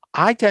around.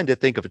 I tend to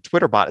think of a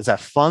Twitter bot as a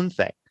fun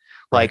thing,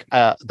 like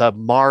the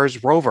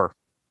Mars rover.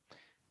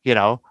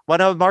 No,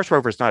 Mars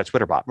rover is not a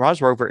Twitter bot.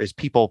 Mars rover is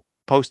people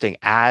posting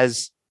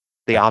as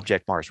the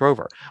object Mars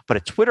rover. But a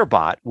Twitter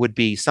bot would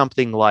be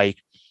something like,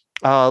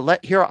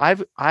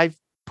 I've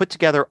put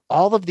together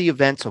all of the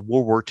events of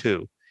World War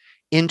II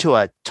into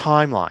a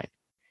timeline,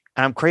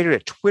 and I've created a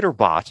Twitter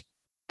bot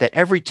that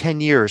every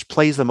 10 years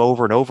plays them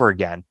over and over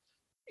again,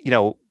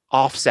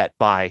 offset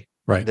by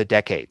the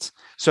decades.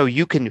 So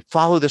you can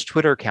follow this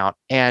Twitter account,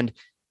 and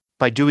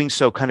by doing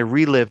so, kind of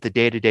relive the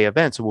day-to-day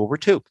events of World War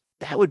II.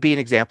 That would be an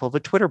example of a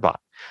Twitter bot.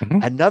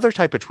 Another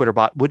type of Twitter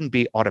bot wouldn't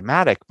be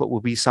automatic, but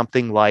would be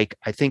something like,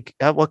 I think,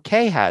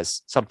 Kay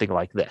has something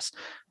like this,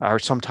 or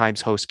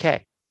sometimes host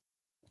Kay.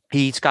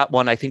 He's got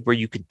one, I think, where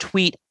you can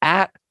tweet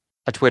at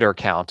a Twitter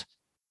account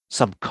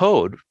some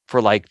code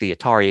for like the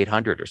Atari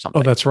 800 or something.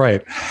 Oh, that's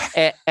right.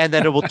 And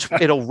then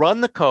it'll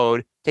run the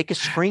code, take a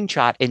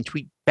screenshot, and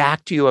tweet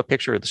back to you a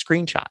picture of the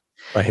screenshot,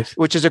 Right.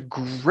 which is a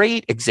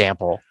great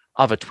example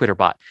of a Twitter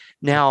bot.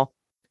 Now,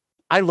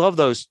 I love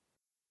those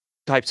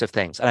types of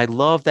things, and I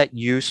love that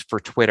use for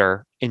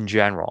Twitter in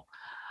general.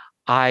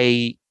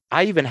 I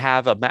even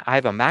have a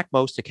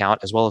MacMost account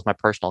as well as my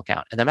personal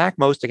account, and the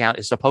MacMost account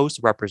is supposed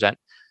to represent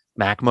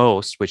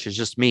MacMost, which is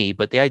just me.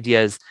 But the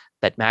idea is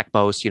that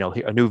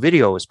MacMost, a new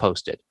video was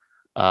posted,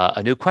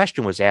 a new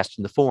question was asked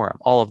in the forum,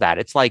 all of that.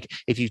 It's like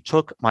if you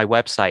took my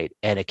website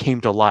and it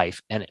came to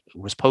life and it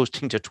was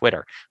posting to Twitter,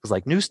 it was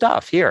like new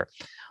stuff here.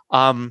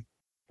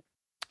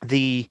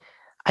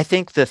 I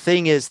think the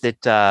thing is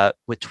that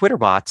with Twitter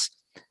bots,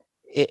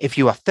 if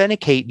you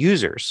authenticate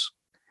users,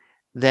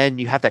 then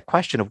you have that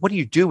question of what do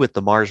you do with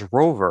the Mars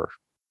rover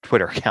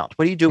Twitter account?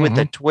 What do you do with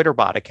the Twitter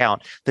bot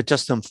account that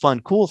does some fun,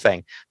 cool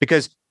thing?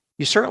 Because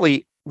you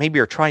certainly maybe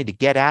are trying to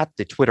get at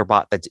the Twitter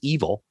bot that's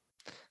evil,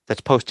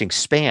 that's posting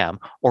spam,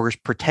 or is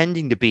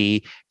pretending to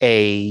be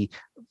a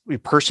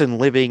person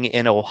living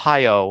in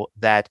Ohio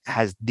that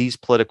has these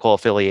political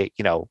affiliate,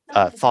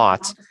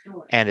 thoughts,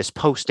 and is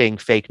posting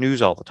fake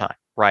news all the time,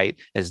 right?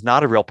 It's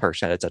not a real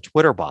person, it's a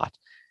Twitter bot.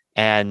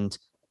 And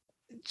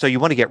so you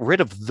want to get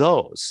rid of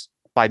those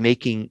by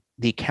making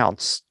the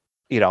accounts,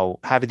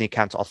 having the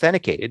accounts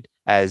authenticated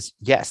as,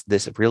 yes,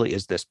 this really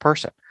is this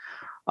person.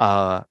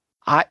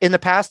 In the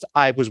past,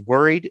 I was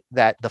worried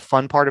that the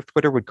fun part of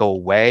Twitter would go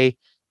away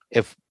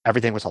if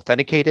everything was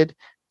authenticated.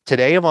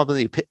 Today, I'm of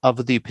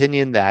the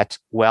opinion that,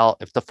 well,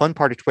 if the fun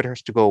part of Twitter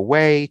has to go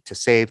away to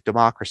save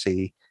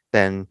democracy,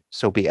 then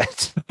so be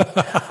it.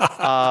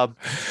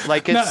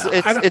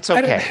 It's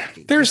okay.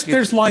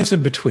 There's lines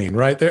in between,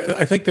 right?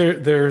 I think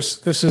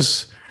this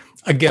is,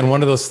 again,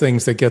 one of those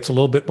things that gets a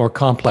little bit more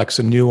complex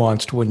and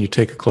nuanced when you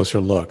take a closer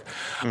look.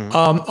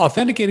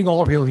 Authenticating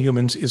all real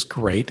humans is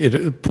great.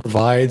 It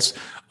provides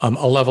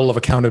a level of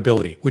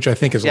accountability, which I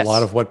think is a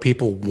lot of what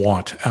people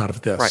want out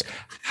of this. Right.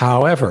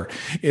 However,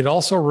 it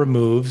also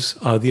removes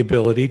the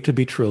ability to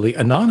be truly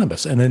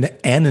anonymous. And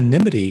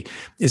anonymity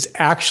is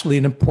actually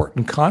an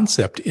important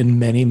concept in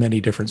many,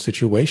 many different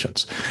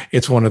situations.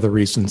 It's one of the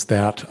reasons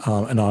that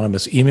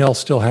anonymous email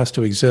still has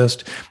to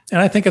exist.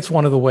 And I think it's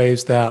one of the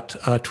ways that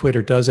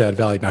Twitter does add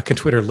value. Now, can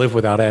Twitter live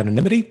without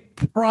anonymity?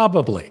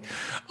 Probably.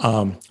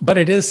 But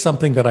it is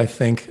something that I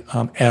think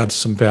adds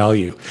some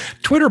value.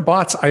 Twitter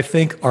bots, I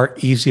think, are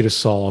easy to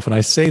solve. And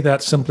I say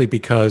that simply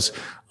because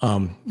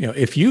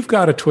if you've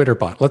got a Twitter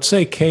bot, let's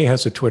say Kay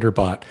has a Twitter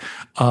bot,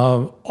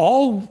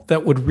 all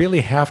that would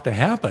really have to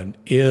happen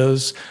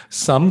is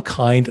some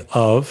kind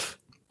of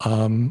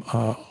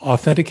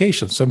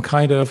authentication, some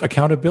kind of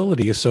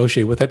accountability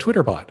associated with that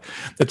Twitter bot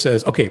that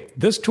says, okay,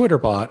 this Twitter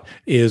bot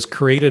is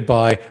created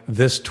by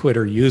this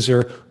Twitter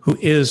user who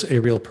is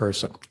a real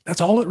person. That's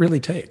all it really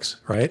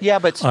takes, right? Yeah,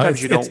 but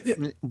sometimes you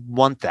don't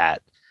want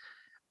that.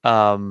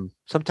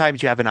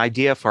 Sometimes you have an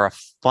idea for a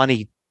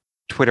funny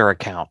Twitter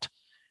account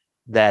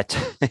that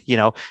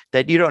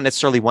that you don't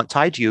necessarily want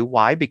tied to you.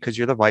 Why? Because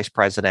you're the vice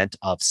president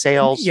of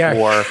sales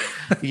for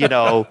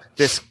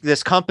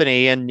this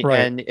company,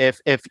 and if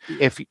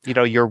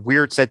your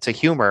weird sense of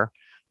humor.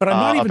 But I'm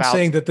not even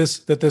saying that this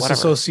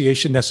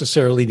association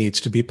necessarily needs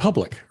to be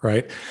public,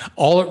 right?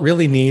 All it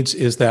really needs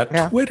is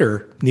that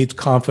Twitter needs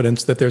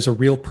confidence that there's a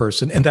real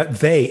person, and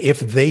that if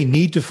they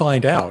need to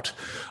find out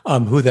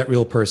who that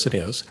real person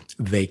is,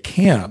 they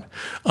can.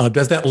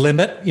 Does that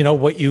limit,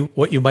 what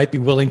you might be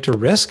willing to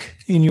risk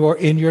in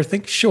your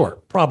thing? Sure,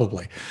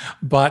 probably,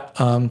 but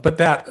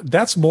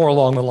that's more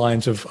along the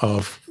lines of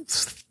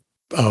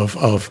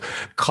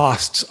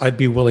costs I'd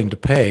be willing to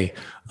pay.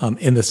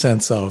 In the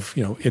sense of,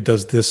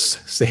 does this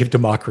save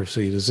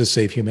democracy? Does this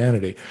save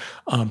humanity?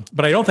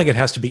 But I don't think it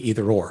has to be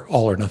either or,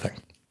 all or nothing.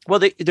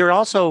 Well,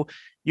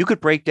 you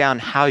could break down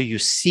how you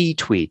see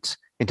tweets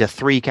into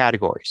three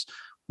categories.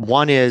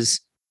 One is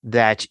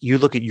that you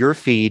look at your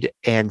feed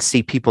and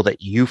see people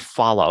that you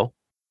follow,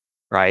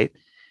 right?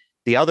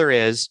 The other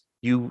is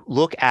you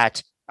look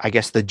at, I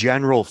guess, the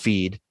general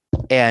feed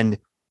and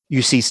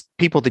you see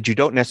people that you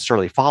don't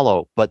necessarily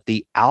follow, but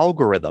the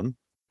algorithm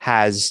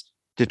has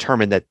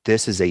determined that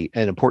this is an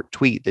important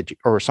tweet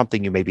or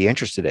something you may be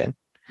interested in.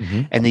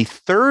 Mm-hmm. And the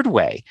third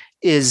way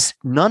is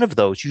none of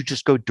those. You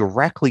just go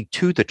directly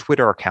to the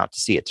Twitter account to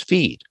see its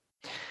feed.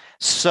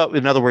 So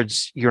in other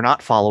words, you're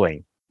not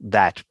following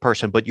that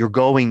person, but you're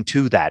going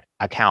to that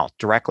account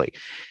directly.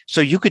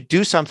 So you could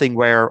do something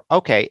where,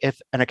 okay, if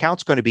an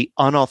account's going to be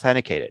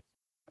unauthenticated,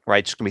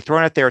 right? It's going to be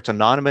thrown out there. It's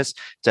anonymous.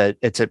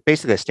 It's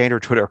basically a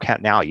standard Twitter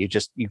account now. You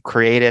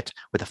create it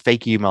with a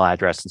fake email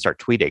address and start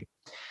tweeting.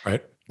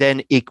 Right.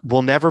 Then it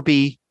will never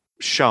be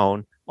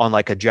shown on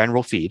like a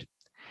general feed.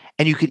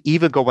 And you could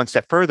even go one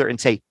step further and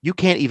say, you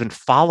can't even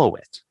follow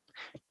it.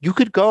 You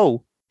could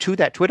go to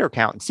that Twitter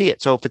account and see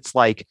it. So if it's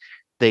like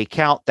the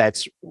account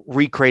that's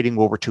recreating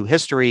World War II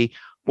history,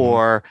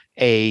 or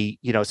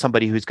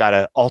somebody who's got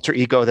an alter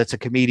ego that's a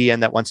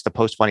comedian that wants to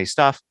post funny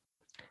stuff,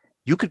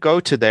 you could go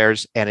to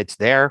theirs and it's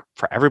there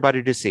for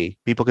everybody to see.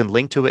 People can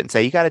link to it and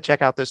say, you got to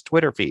check out this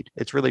Twitter feed.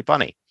 It's really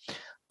funny.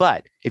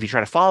 But if you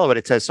try to follow it,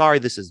 it says, sorry,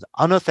 this is an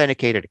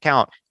unauthenticated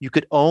account. You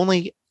could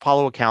only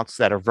follow accounts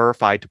that are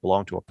verified to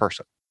belong to a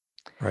person.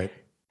 Right.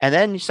 And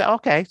then you say,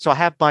 okay, so I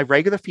have my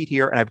regular feed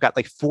here and I've got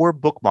like 4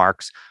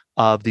 bookmarks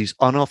of these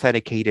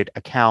unauthenticated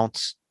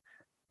accounts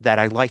that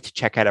I like to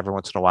check out every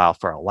once in a while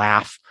for a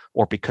laugh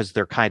or because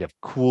they're kind of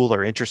cool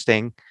or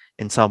interesting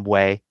in some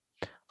way.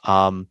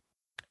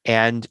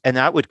 And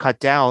that would cut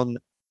down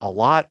a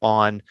lot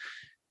on,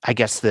 I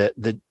guess,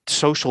 the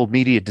social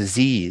media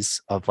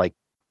disease of like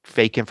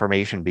fake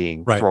information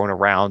being thrown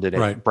around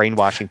and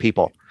brainwashing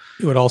people.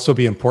 It would also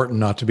be important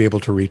not to be able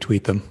to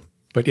retweet them.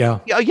 But yeah.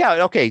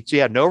 Okay.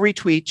 So no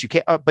retweets. You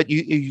can't, but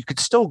you could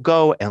still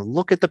go and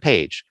look at the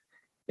page.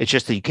 It's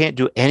just that you can't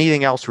do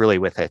anything else really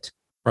with it.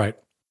 Right.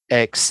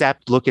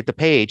 Except look at the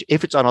page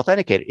if it's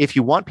unauthenticated. If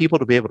you want people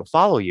to be able to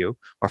follow you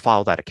or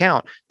follow that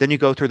account, then you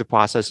go through the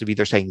process of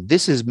either saying,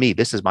 this is me,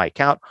 this is my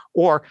account,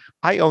 or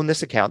I own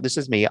this account, this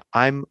is me,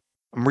 I'm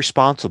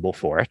responsible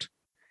for it.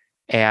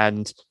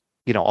 And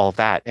all of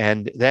that.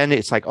 And then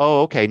it's like,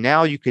 oh, okay,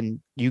 now you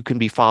can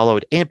be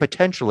followed and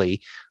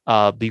potentially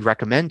be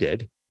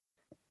recommended,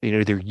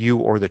 either you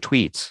or the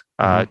tweets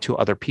to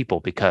other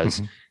people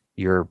because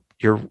you're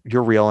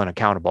real and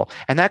accountable.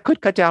 And that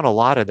could cut down a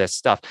lot of this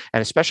stuff.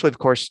 And especially, of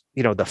course,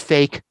 the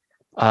fake,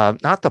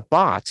 not the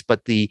bots,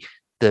 but the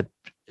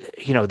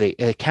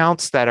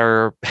accounts that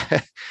are,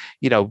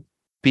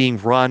 being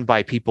run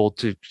by people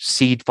to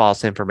seed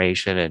false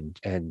information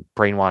and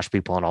brainwash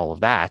people and all of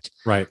that.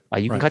 Right.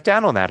 You can cut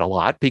down on that a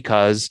lot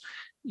because,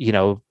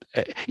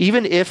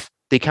 even if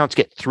the accounts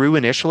get through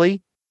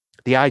initially,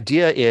 the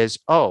idea is,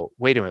 oh,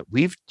 wait a minute,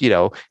 we've,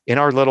 in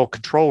our little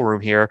control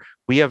room here,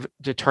 we have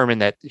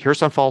determined that here's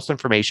some false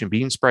information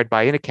being spread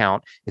by an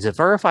account. It's a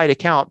verified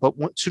account, but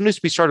as soon as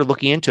we started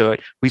looking into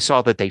it, we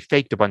saw that they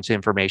faked a bunch of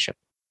information.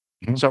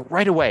 So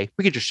right away,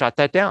 we could just shut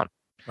that down.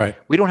 Right.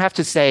 We don't have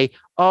to say,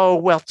 oh,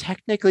 well,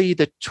 technically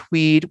the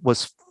tweet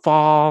was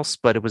false,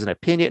 but it was an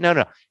opinion.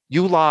 No.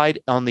 You lied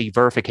on the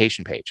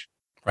verification page.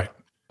 Right.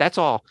 That's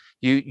all.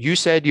 You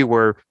said you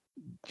were,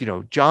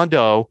 John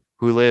Doe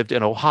who lived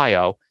in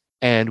Ohio,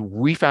 and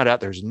we found out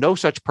there's no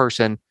such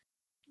person.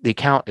 The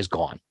account is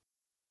gone.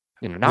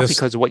 Not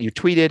because of what you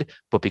tweeted,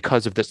 but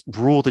because of this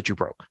rule that you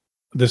broke.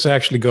 This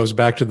actually goes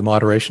back to the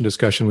moderation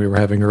discussion we were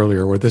having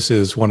earlier, where this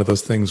is one of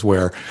those things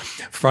where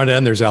front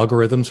end, there's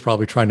algorithms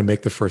probably trying to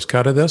make the first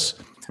cut of this,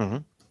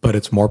 but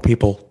it's more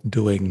people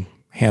doing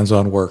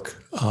hands-on work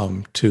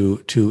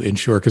to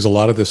ensure, because a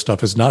lot of this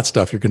stuff is not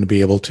stuff you're going to be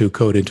able to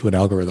code into an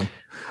algorithm.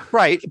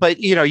 Right. But,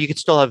 you could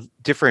still have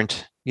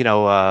different,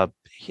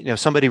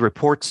 somebody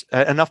reports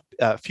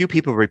few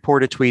people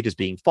report a tweet as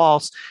being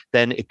false,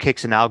 then it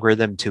kicks an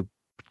algorithm to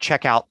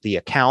check out the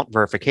account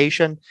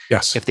verification.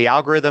 Yes. If the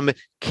algorithm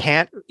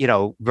can't,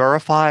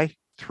 verify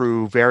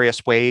through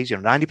various ways,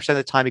 90% of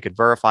the time it could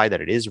verify that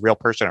it is a real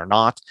person or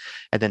not.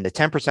 And then the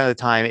 10% of the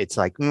time it's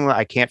like,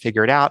 I can't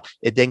figure it out.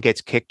 It then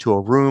gets kicked to a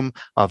room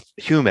of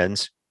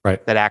humans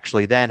that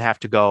actually then have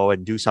to go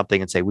and do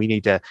something and say, we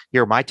need to,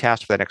 here, my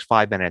task for the next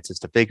 5 minutes is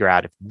to figure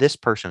out if this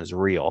person is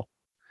real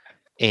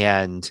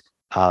and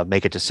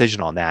make a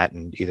decision on that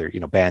and either,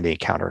 ban the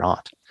account or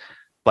not.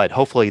 But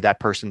hopefully that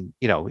person,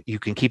 you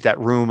can keep that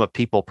room of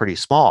people pretty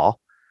small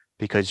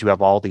because you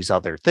have all these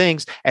other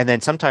things. And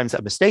then sometimes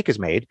a mistake is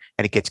made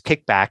and it gets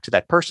kicked back to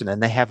that person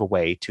and they have a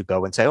way to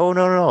go and say, oh,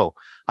 no.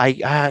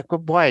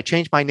 I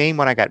changed my name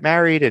when I got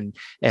married and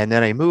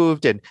then I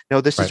moved and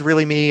no, this is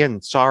really me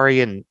and sorry.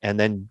 And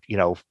then,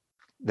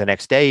 the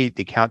next day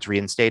the account's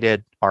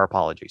reinstated. Our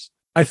apologies.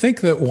 I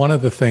think that one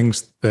of the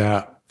things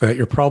that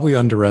you're probably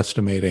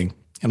underestimating,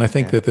 and I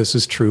think that this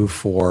is true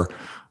for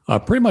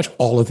pretty much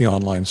all of the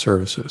online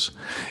services,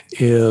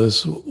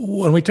 is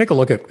when we take a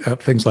look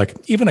at things like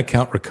even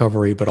account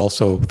recovery, but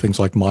also things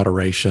like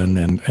moderation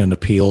and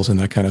appeals and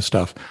that kind of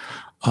stuff.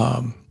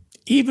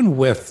 Even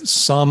with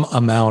some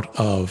amount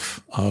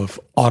of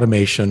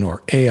automation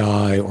or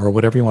AI or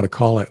whatever you want to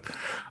call it,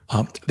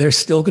 there's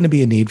still going to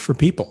be a need for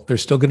people.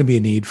 There's still going to be a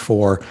need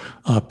for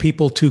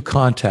people to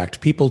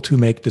contact, people to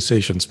make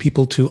decisions,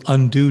 people to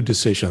undo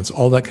decisions,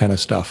 all that kind of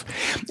stuff.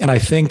 And I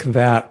think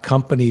that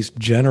companies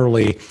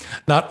generally,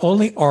 not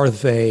only are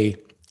they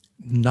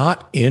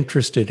not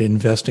interested in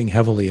investing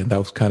heavily in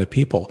those kind of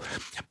people,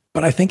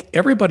 but I think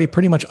everybody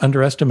pretty much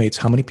underestimates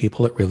how many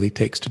people it really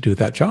takes to do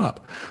that job.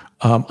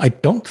 I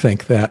don't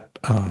think that,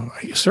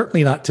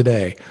 certainly not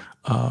today.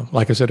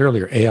 Like I said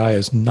earlier, AI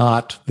is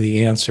not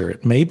the answer.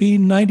 It may be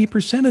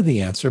 90% of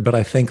the answer, but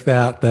I think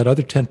that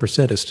other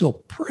 10% is still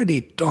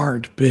pretty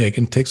darned big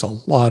and takes a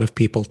lot of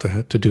people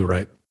to do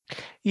right.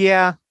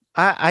 Yeah,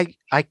 I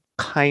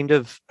kind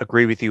of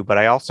agree with you, but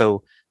I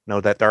also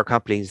know that there are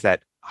companies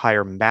that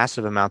hire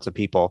massive amounts of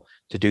people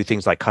to do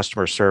things like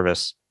customer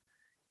service.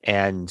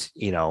 And,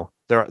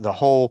 the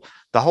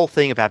whole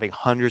thing of having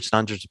hundreds and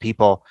hundreds of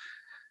people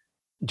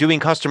doing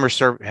customer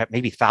service,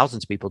 maybe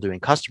thousands of people doing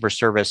customer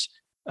service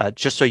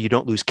just so you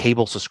don't lose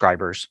cable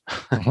subscribers,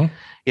 Mhm.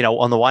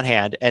 on the one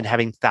hand, and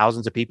having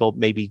thousands of people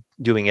maybe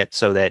doing it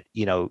so that,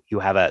 you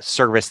have a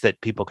service that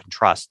people can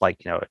trust, like,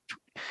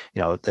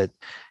 that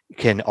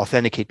can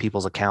authenticate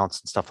people's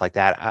accounts and stuff like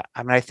that.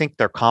 I mean, I think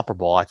they're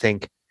comparable. I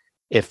think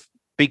if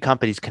big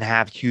companies can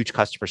have huge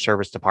customer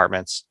service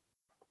departments,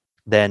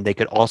 then they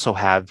could also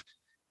have,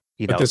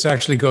 But this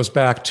actually goes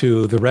back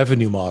to the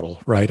revenue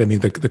model, right? I mean,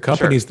 the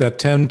companies that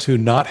tend to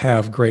not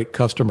have great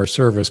customer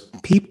service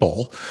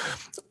people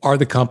are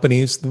the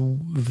companies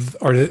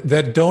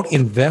that don't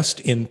invest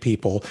in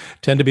people,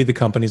 tend to be the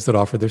companies that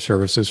offer their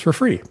services for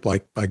free,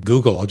 like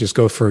Google. I'll just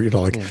go for,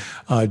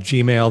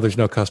 Gmail, there's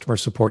no customer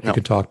support you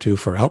can talk to.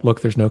 For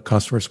Outlook, there's no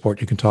customer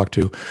support you can talk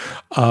to.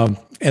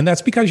 And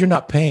that's because you're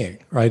not paying,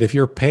 right? If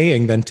you're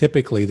paying, then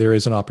typically there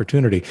is an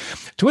opportunity.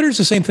 Twitter's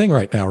the same thing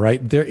right now,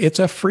 right? It's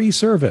a free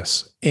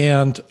service,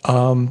 and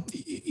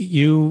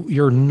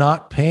you're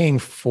not paying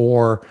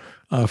for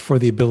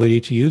the ability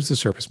to use the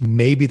service.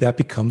 Maybe that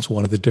becomes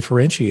one of the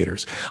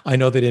differentiators. I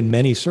know that in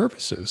many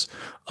services,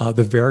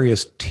 the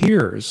various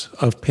tiers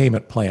of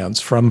payment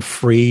plans, from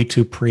free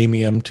to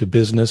premium to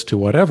business to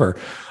whatever,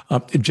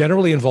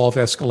 generally involve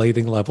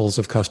escalating levels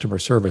of customer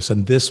service.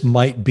 And this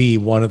might be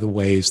one of the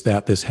ways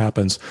that this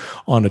happens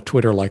on a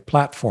Twitter-like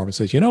platform. It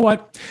says, you know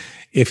what?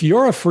 If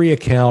you're a free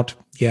account,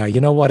 yeah, you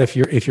know what? If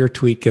your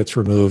tweet gets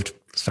removed,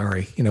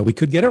 sorry, we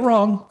could get it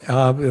wrong.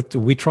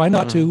 We try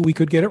not to. We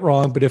could get it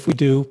wrong, but if we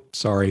do,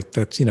 sorry,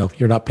 that's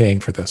you're not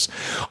paying for this.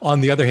 On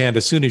the other hand,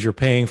 as soon as you're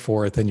paying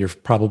for it, then you're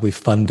probably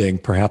funding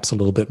perhaps a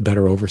little bit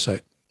better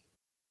oversight.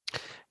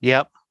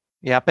 Yep.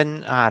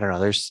 And I don't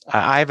know.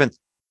 I haven't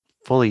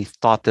fully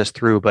thought this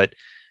through, but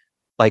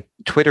like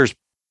Twitter's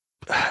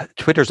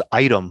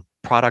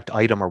product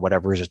item or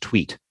whatever is a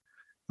tweet. I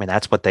mean,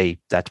 that's what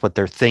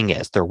their thing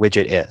is. Their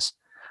widget is.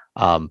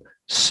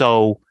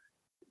 So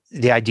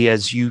the idea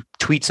is you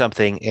tweet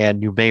something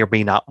and you may or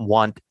may not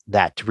want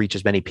that to reach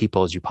as many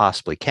people as you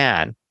possibly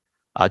can.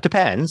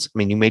 Depends. I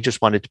mean, you may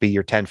just want it to be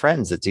your 10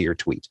 friends that see your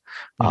tweet.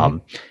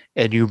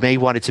 And you may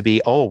want it to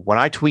be, when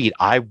I tweet,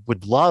 I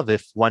would love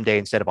if one day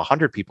instead of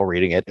 100 people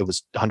reading it, it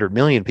was 100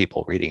 million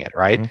people reading it,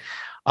 right?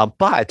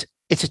 But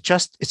it's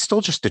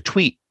still just a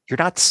tweet. You're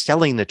not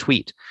selling the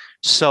tweet.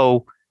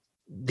 So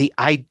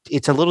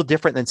it's a little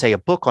different than, say, a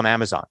book on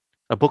Amazon.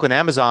 A book on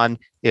Amazon,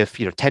 if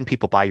 10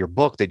 people buy your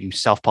book that you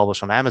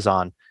self-publish on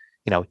Amazon,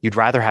 you'd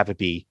rather have it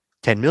be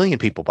 10 million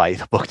people buy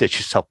the book that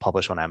you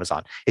self-publish on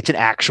Amazon. It's an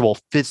actual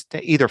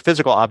either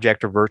physical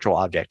object or virtual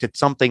object. It's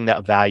something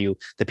that value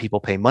that people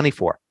pay money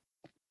for.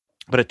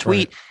 But a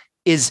tweet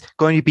is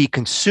going to be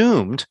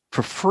consumed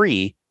for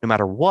free no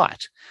matter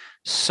what.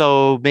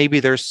 So maybe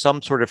there's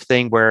some sort of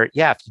thing where,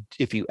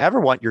 if you ever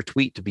want your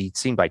tweet to be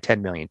seen by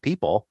 10 million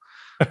people,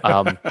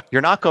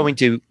 you're not going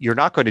to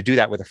do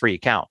that with a free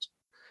account.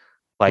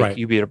 Like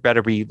you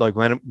better be like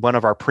one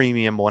of our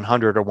premium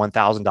 $100 or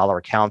 $1,000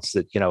 accounts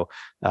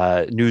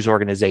that news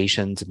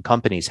organizations and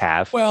companies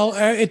have. Well,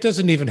 it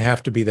doesn't even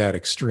have to be that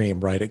extreme,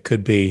 right? It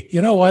could be,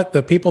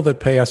 the people that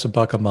pay us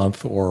 $1 a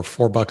month or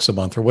 $4 a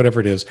month or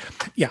whatever it is,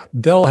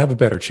 they'll have a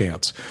better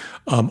chance.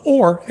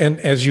 And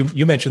as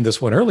you mentioned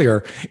this one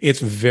earlier,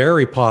 it's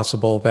very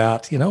possible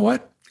that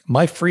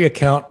my free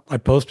account, I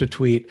post a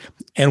tweet,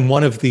 and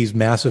one of these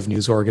massive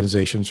news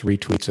organizations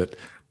retweets it.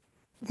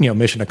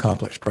 Mission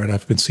accomplished, right?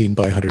 I've been seen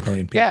by 100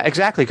 million people. Yeah,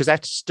 exactly. Because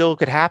that still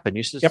could happen.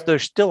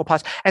 There's still a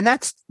possibility. And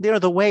that's,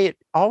 the way it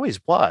always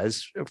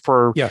was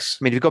for, yes.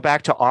 I mean, if you go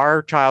back to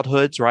our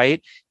childhoods,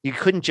 right? You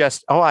couldn't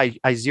just, I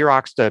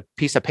Xeroxed a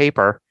piece of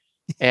paper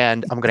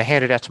and I'm going to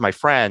hand it out to my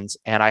friends.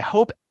 And I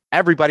hope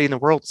everybody in the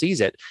world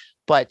sees it.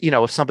 But,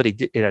 if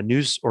somebody in a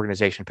news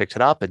organization picks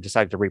it up and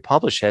decided to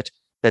republish it,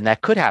 then that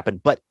could happen.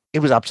 But it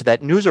was up to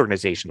that news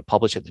organization to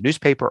publish it in the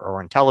newspaper or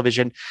on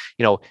television,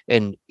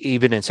 and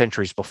even in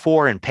centuries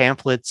before, in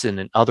pamphlets and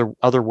in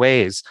other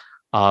ways,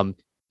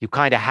 you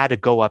kind of had to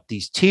go up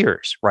these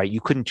tiers, right?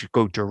 You couldn't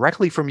go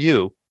directly from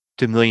you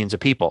to millions of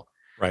people.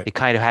 Right. It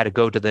kind of had to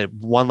go to the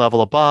one level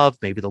above,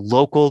 maybe the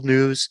local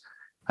news,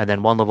 and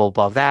then one level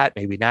above that,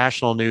 maybe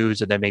national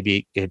news, and then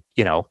maybe it,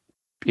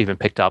 even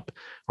picked up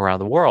around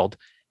the world.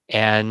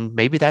 And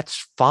maybe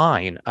that's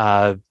fine.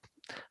 I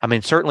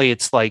mean, certainly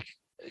it's like,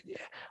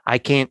 I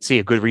can't see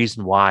a good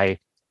reason why,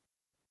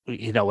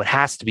 it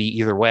has to be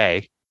either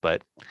way,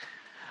 but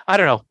I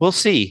don't know. We'll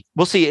see.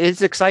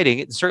 It's exciting.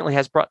 It certainly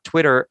has brought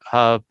Twitter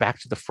back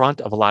to the front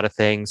of a lot of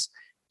things.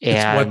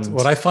 And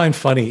what I find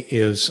funny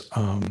is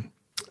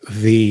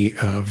the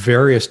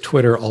various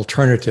Twitter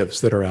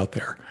alternatives that are out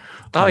there.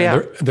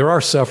 There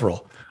are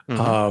several,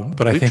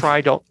 but I think we've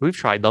tried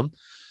them.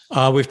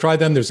 We've tried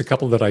them. There's a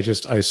couple that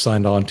I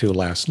signed on to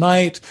last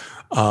night,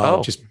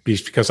 just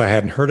because I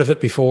hadn't heard of it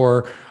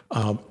before.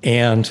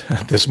 And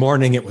this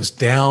morning it was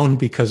down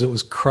because it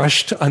was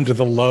crushed under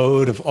the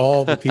load of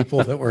all the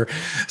people that were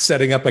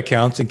setting up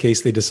accounts in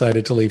case they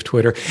decided to leave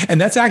Twitter.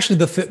 And that's actually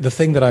the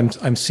thing that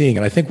I'm seeing.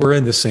 And I think we're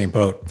in the same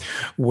boat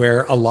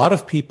where a lot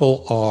of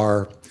people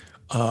are,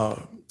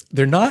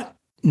 they're not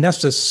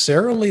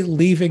necessarily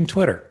leaving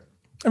Twitter.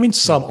 I mean,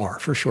 some are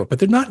for sure, but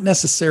they're not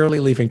necessarily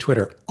leaving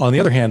Twitter. On the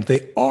other hand,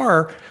 they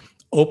are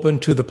open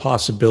to the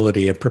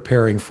possibility and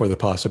preparing for the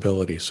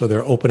possibility. So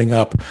they're opening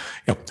up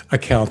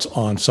accounts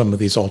on some of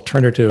these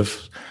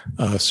alternative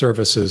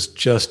services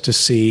just to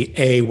see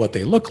A, what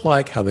they look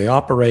like, how they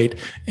operate,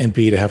 and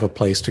B, to have a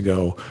place to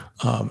go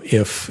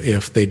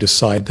if they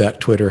decide that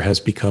Twitter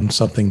has become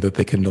something that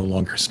they can no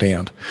longer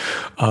stand.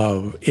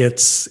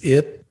 It's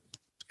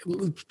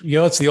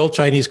the old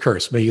Chinese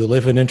curse. May you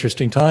live in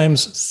interesting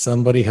times.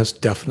 Somebody has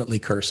definitely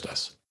cursed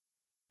us.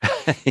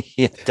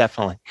 Yeah,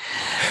 definitely.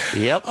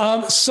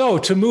 Yep. So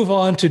to move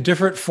on to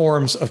different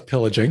forms of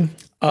pillaging,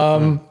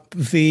 ain't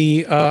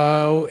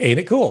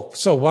it cool?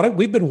 So what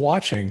we've been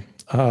watching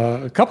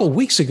a couple of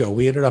weeks ago,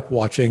 we ended up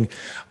watching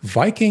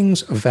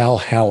Vikings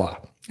Valhalla,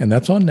 and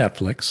that's on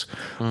Netflix.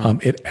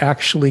 It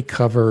actually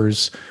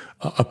covers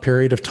a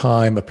period of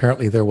time.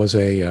 Apparently, there was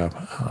a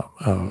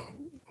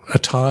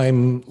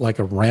time like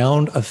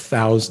around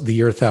the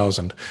year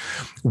 1000,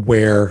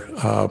 where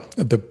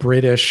the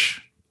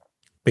British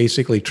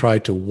basically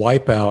tried to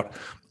wipe out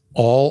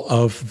all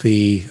of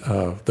the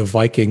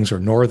Vikings or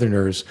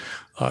Northerners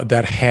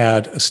that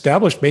had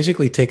established,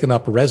 basically taken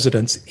up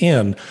residence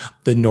in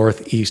the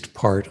northeast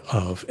part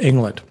of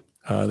England.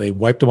 They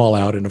wiped them all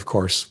out, and of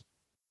course,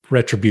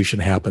 retribution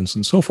happens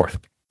and so forth.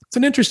 It's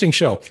an interesting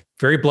show.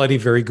 Very bloody,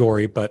 very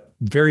gory, but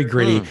very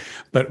gritty.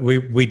 But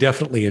we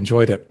definitely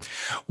enjoyed it.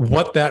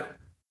 What that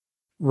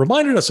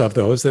reminded us of,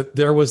 though, is that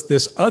there was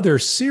this other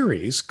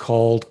series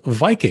called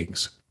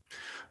Vikings.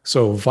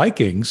 So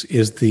Vikings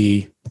is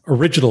the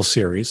original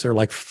series. There are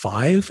like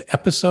 5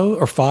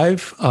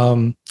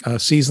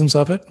 seasons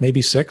of it,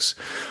 maybe 6.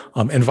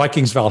 And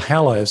Vikings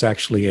Valhalla is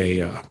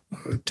actually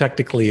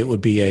technically it would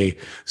be a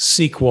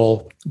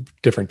sequel,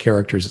 different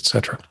characters,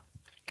 etc.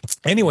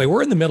 Anyway,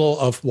 we're in the middle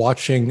of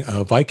watching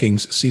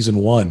Vikings season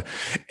 1,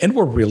 and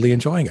we're really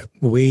enjoying it.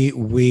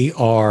 We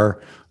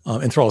are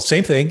enthralled.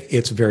 Same thing.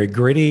 It's very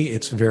gritty.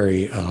 It's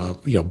very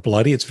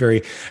bloody. It's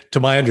very, to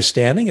my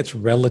understanding, it's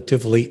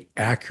relatively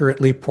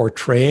accurately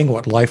portraying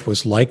what life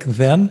was like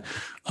then,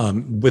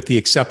 with the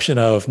exception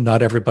of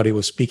not everybody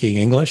was speaking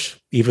English.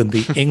 Even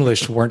the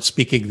English weren't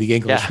speaking the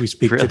English we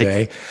speak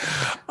today.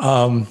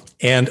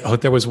 And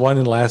there was one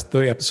in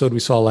the episode we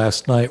saw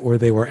last night where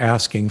they were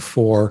asking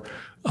for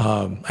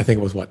I think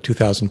it was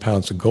 2,000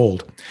 pounds of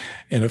gold.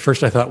 And at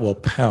first I thought, well,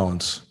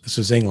 pounds, this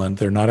is England.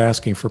 They're not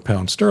asking for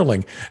pounds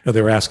sterling. No,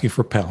 they were asking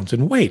for pounds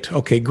in weight.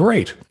 Okay,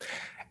 great.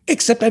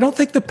 Except I don't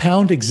think the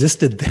pound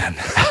existed then,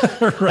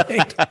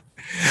 right?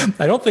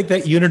 I don't think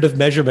that unit of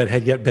measurement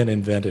had yet been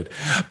invented.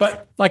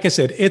 But like I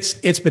said,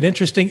 it's been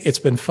interesting. It's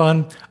been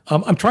fun.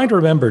 I'm trying to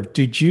remember,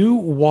 did you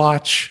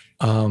watch,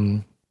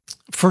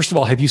 first of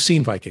all, have you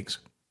seen Vikings?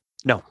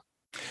 No.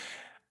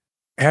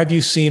 Have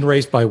you seen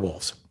Raised by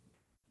Wolves?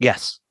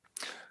 Yes.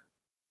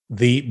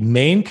 The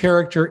main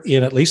character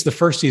in at least the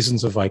first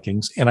seasons of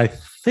Vikings, and I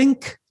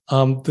think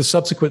the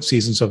subsequent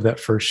seasons of that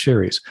first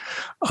series,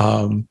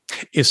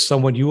 is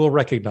someone you will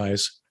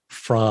recognize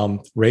from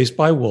Raised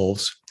by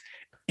Wolves,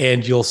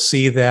 and you'll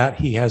see that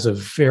he has a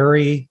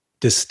very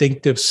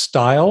distinctive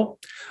style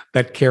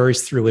that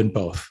carries through in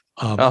both.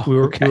 We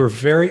were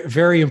very,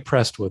 very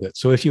impressed with it.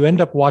 So if you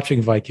end up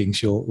watching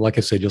Vikings, like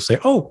I said, you'll say,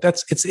 "Oh,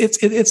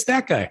 it's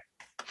that guy."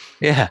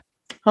 Yeah.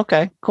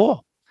 Okay.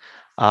 Cool.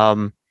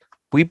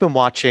 We've been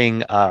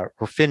watching,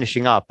 we're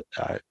finishing up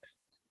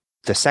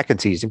the second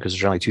season, because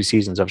there's only 2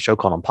 seasons of a show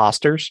called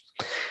Imposters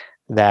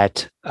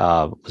that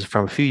was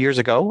from a few years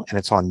ago, and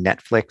it's on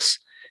Netflix.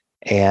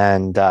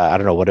 And I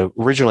don't know what it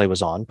originally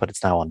was on, but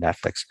it's now on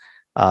Netflix.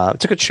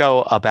 It's a good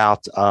show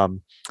about,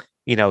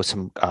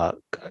 some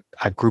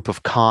a group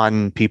of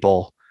con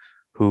people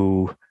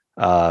who,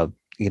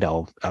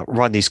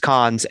 run these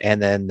cons,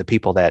 and then the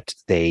people that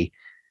they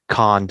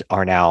conned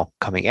are now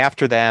coming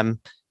after them.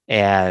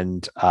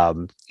 And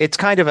it's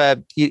kind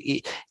of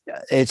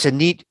it's a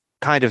neat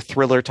kind of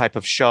thriller type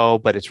of show,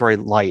 but it's very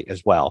light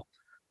as well.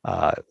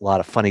 A lot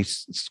of funny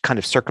kind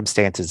of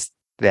circumstances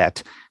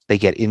that they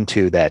get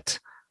into that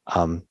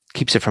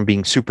keeps it from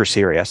being super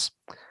serious.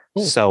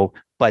 Cool. So,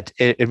 but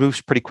it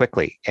moves pretty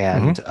quickly,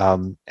 and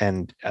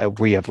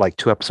we have like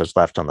 2 episodes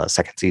left on the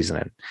second season,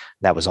 and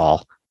that was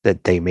all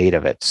that they made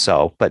of it.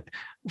 So, but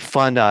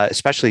fun,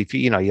 especially if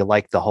you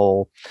like the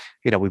whole,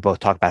 we both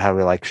talk about how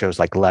we like shows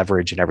like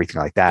Leverage and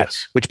everything like that.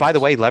 Yes. Which, by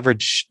the way,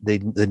 Leverage, the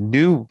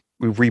new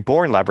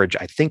Reborn Leverage,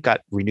 I think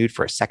got renewed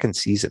for a second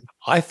season.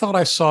 I thought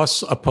I saw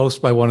a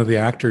post by one of the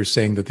actors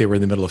saying that they were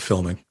in the middle of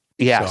filming.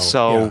 Yeah.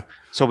 So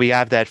we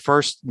have that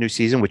first new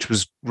season, which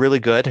was really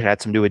good. It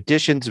had some new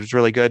additions. It was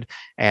really good.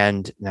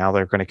 And now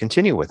they're going to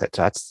continue with it.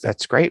 So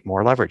that's great.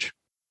 More Leverage.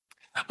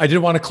 I did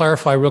want to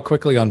clarify real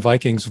quickly on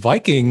Vikings.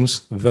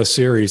 Vikings, the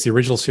series, the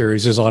original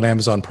series, is on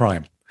Amazon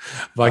Prime.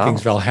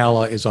 Vikings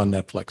Valhalla is on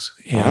Netflix.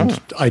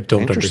 And I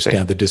don't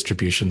understand the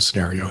distribution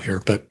scenario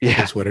here, but it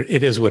is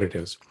what it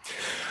is.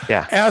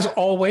 Yeah. As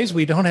always,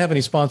 we don't have any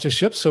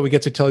sponsorships, so we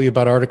get to tell you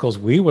about articles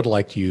we would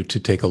like you to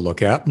take a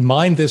look at.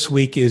 Mine this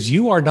week is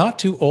You Are Not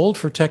Too Old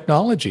for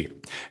Technology.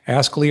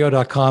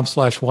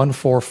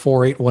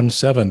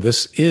 AskLeo.com/144817.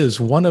 This is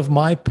one of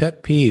my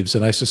pet peeves,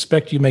 and I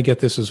suspect you may get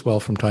this as well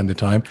from time to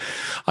time.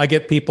 I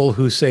get people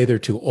who say they're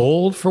too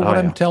old for what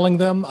I'm telling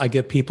them. I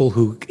get people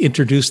who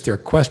introduce their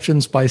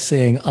questions by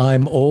saying,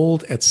 I'm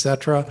old,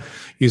 etc.,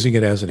 using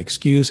it as an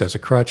excuse, as a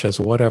crutch, as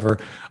whatever.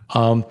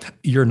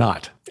 You're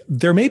not.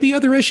 There may be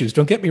other issues,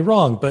 don't get me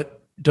wrong, but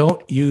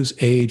don't use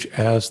age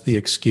as the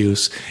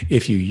excuse.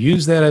 If you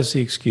use that as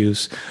the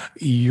excuse,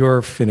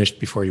 you're finished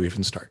before you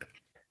even start.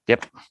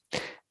 Yep.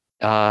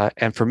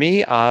 And for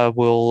me, I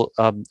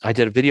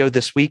did a video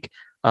this week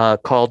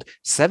called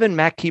 7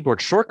 Mac Keyboard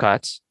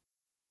Shortcuts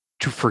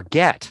to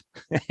Forget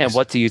and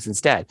what to use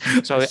instead.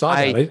 So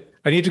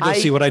I need to go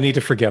see what I need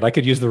to forget. I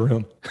could use the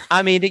room.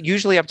 I mean,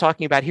 usually I'm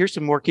talking about, here's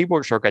some more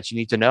keyboard shortcuts you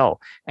need to know.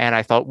 And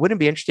I thought, wouldn't it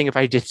be interesting if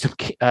I did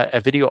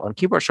a video on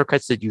keyboard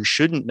shortcuts that you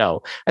shouldn't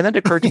know? And then it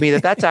occurred to me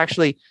that that's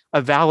actually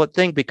a valid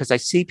thing, because I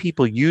see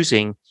people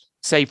using,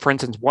 say, for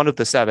instance, one of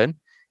the 7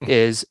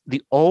 is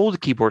the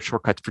old keyboard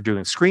shortcuts for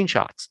doing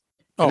screenshots.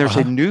 And there's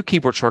a new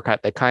keyboard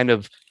shortcut that kind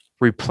of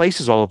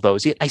replaces all of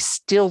those. Yet I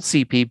still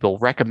see people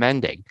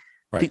recommending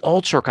the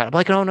old shortcut. I'm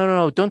like,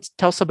 no. Don't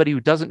tell somebody who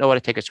doesn't know how to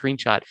take a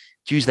screenshot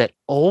to use that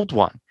old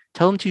one.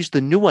 Tell them to use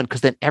the new one,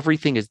 because then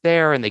everything is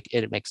there and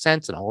it makes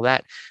sense and all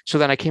that. So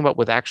then I came up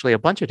with actually a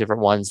bunch of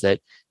different ones that,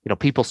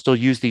 people still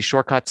use these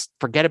shortcuts.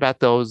 Forget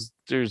about those.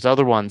 There's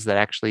other ones that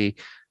actually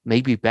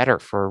may be better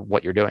for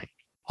what you're doing.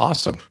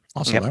 Awesome.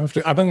 Yep.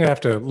 I'm going to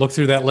have to look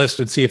through that list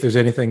and see if there's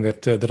anything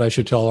that I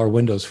should tell our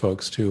Windows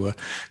folks to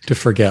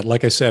forget.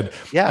 Like I said,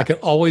 I can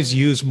always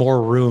use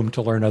more room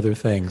to learn other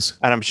things.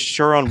 And I'm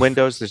sure on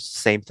Windows, there's the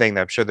same thing.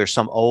 I'm sure there's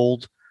some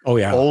old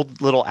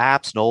little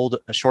apps and old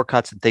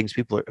shortcuts and things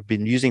people have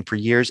been using for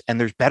years. And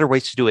there's better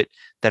ways to do it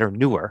that are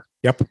newer.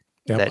 Yep.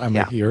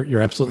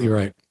 You're absolutely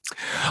right.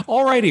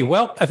 All righty.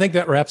 Well, I think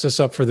that wraps us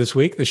up for this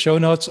week. The show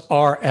notes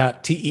are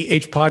at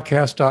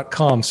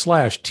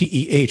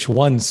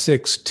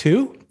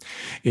tehpodcast.com/TEH162.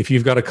 If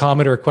you've got a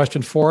comment or a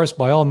question for us,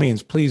 by all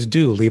means, please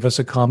do leave us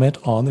a comment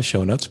on the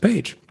show notes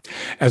page.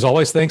 As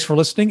always, thanks for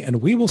listening,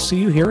 and we will see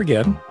you here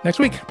again next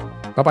week.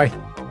 Bye-bye.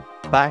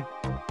 Bye.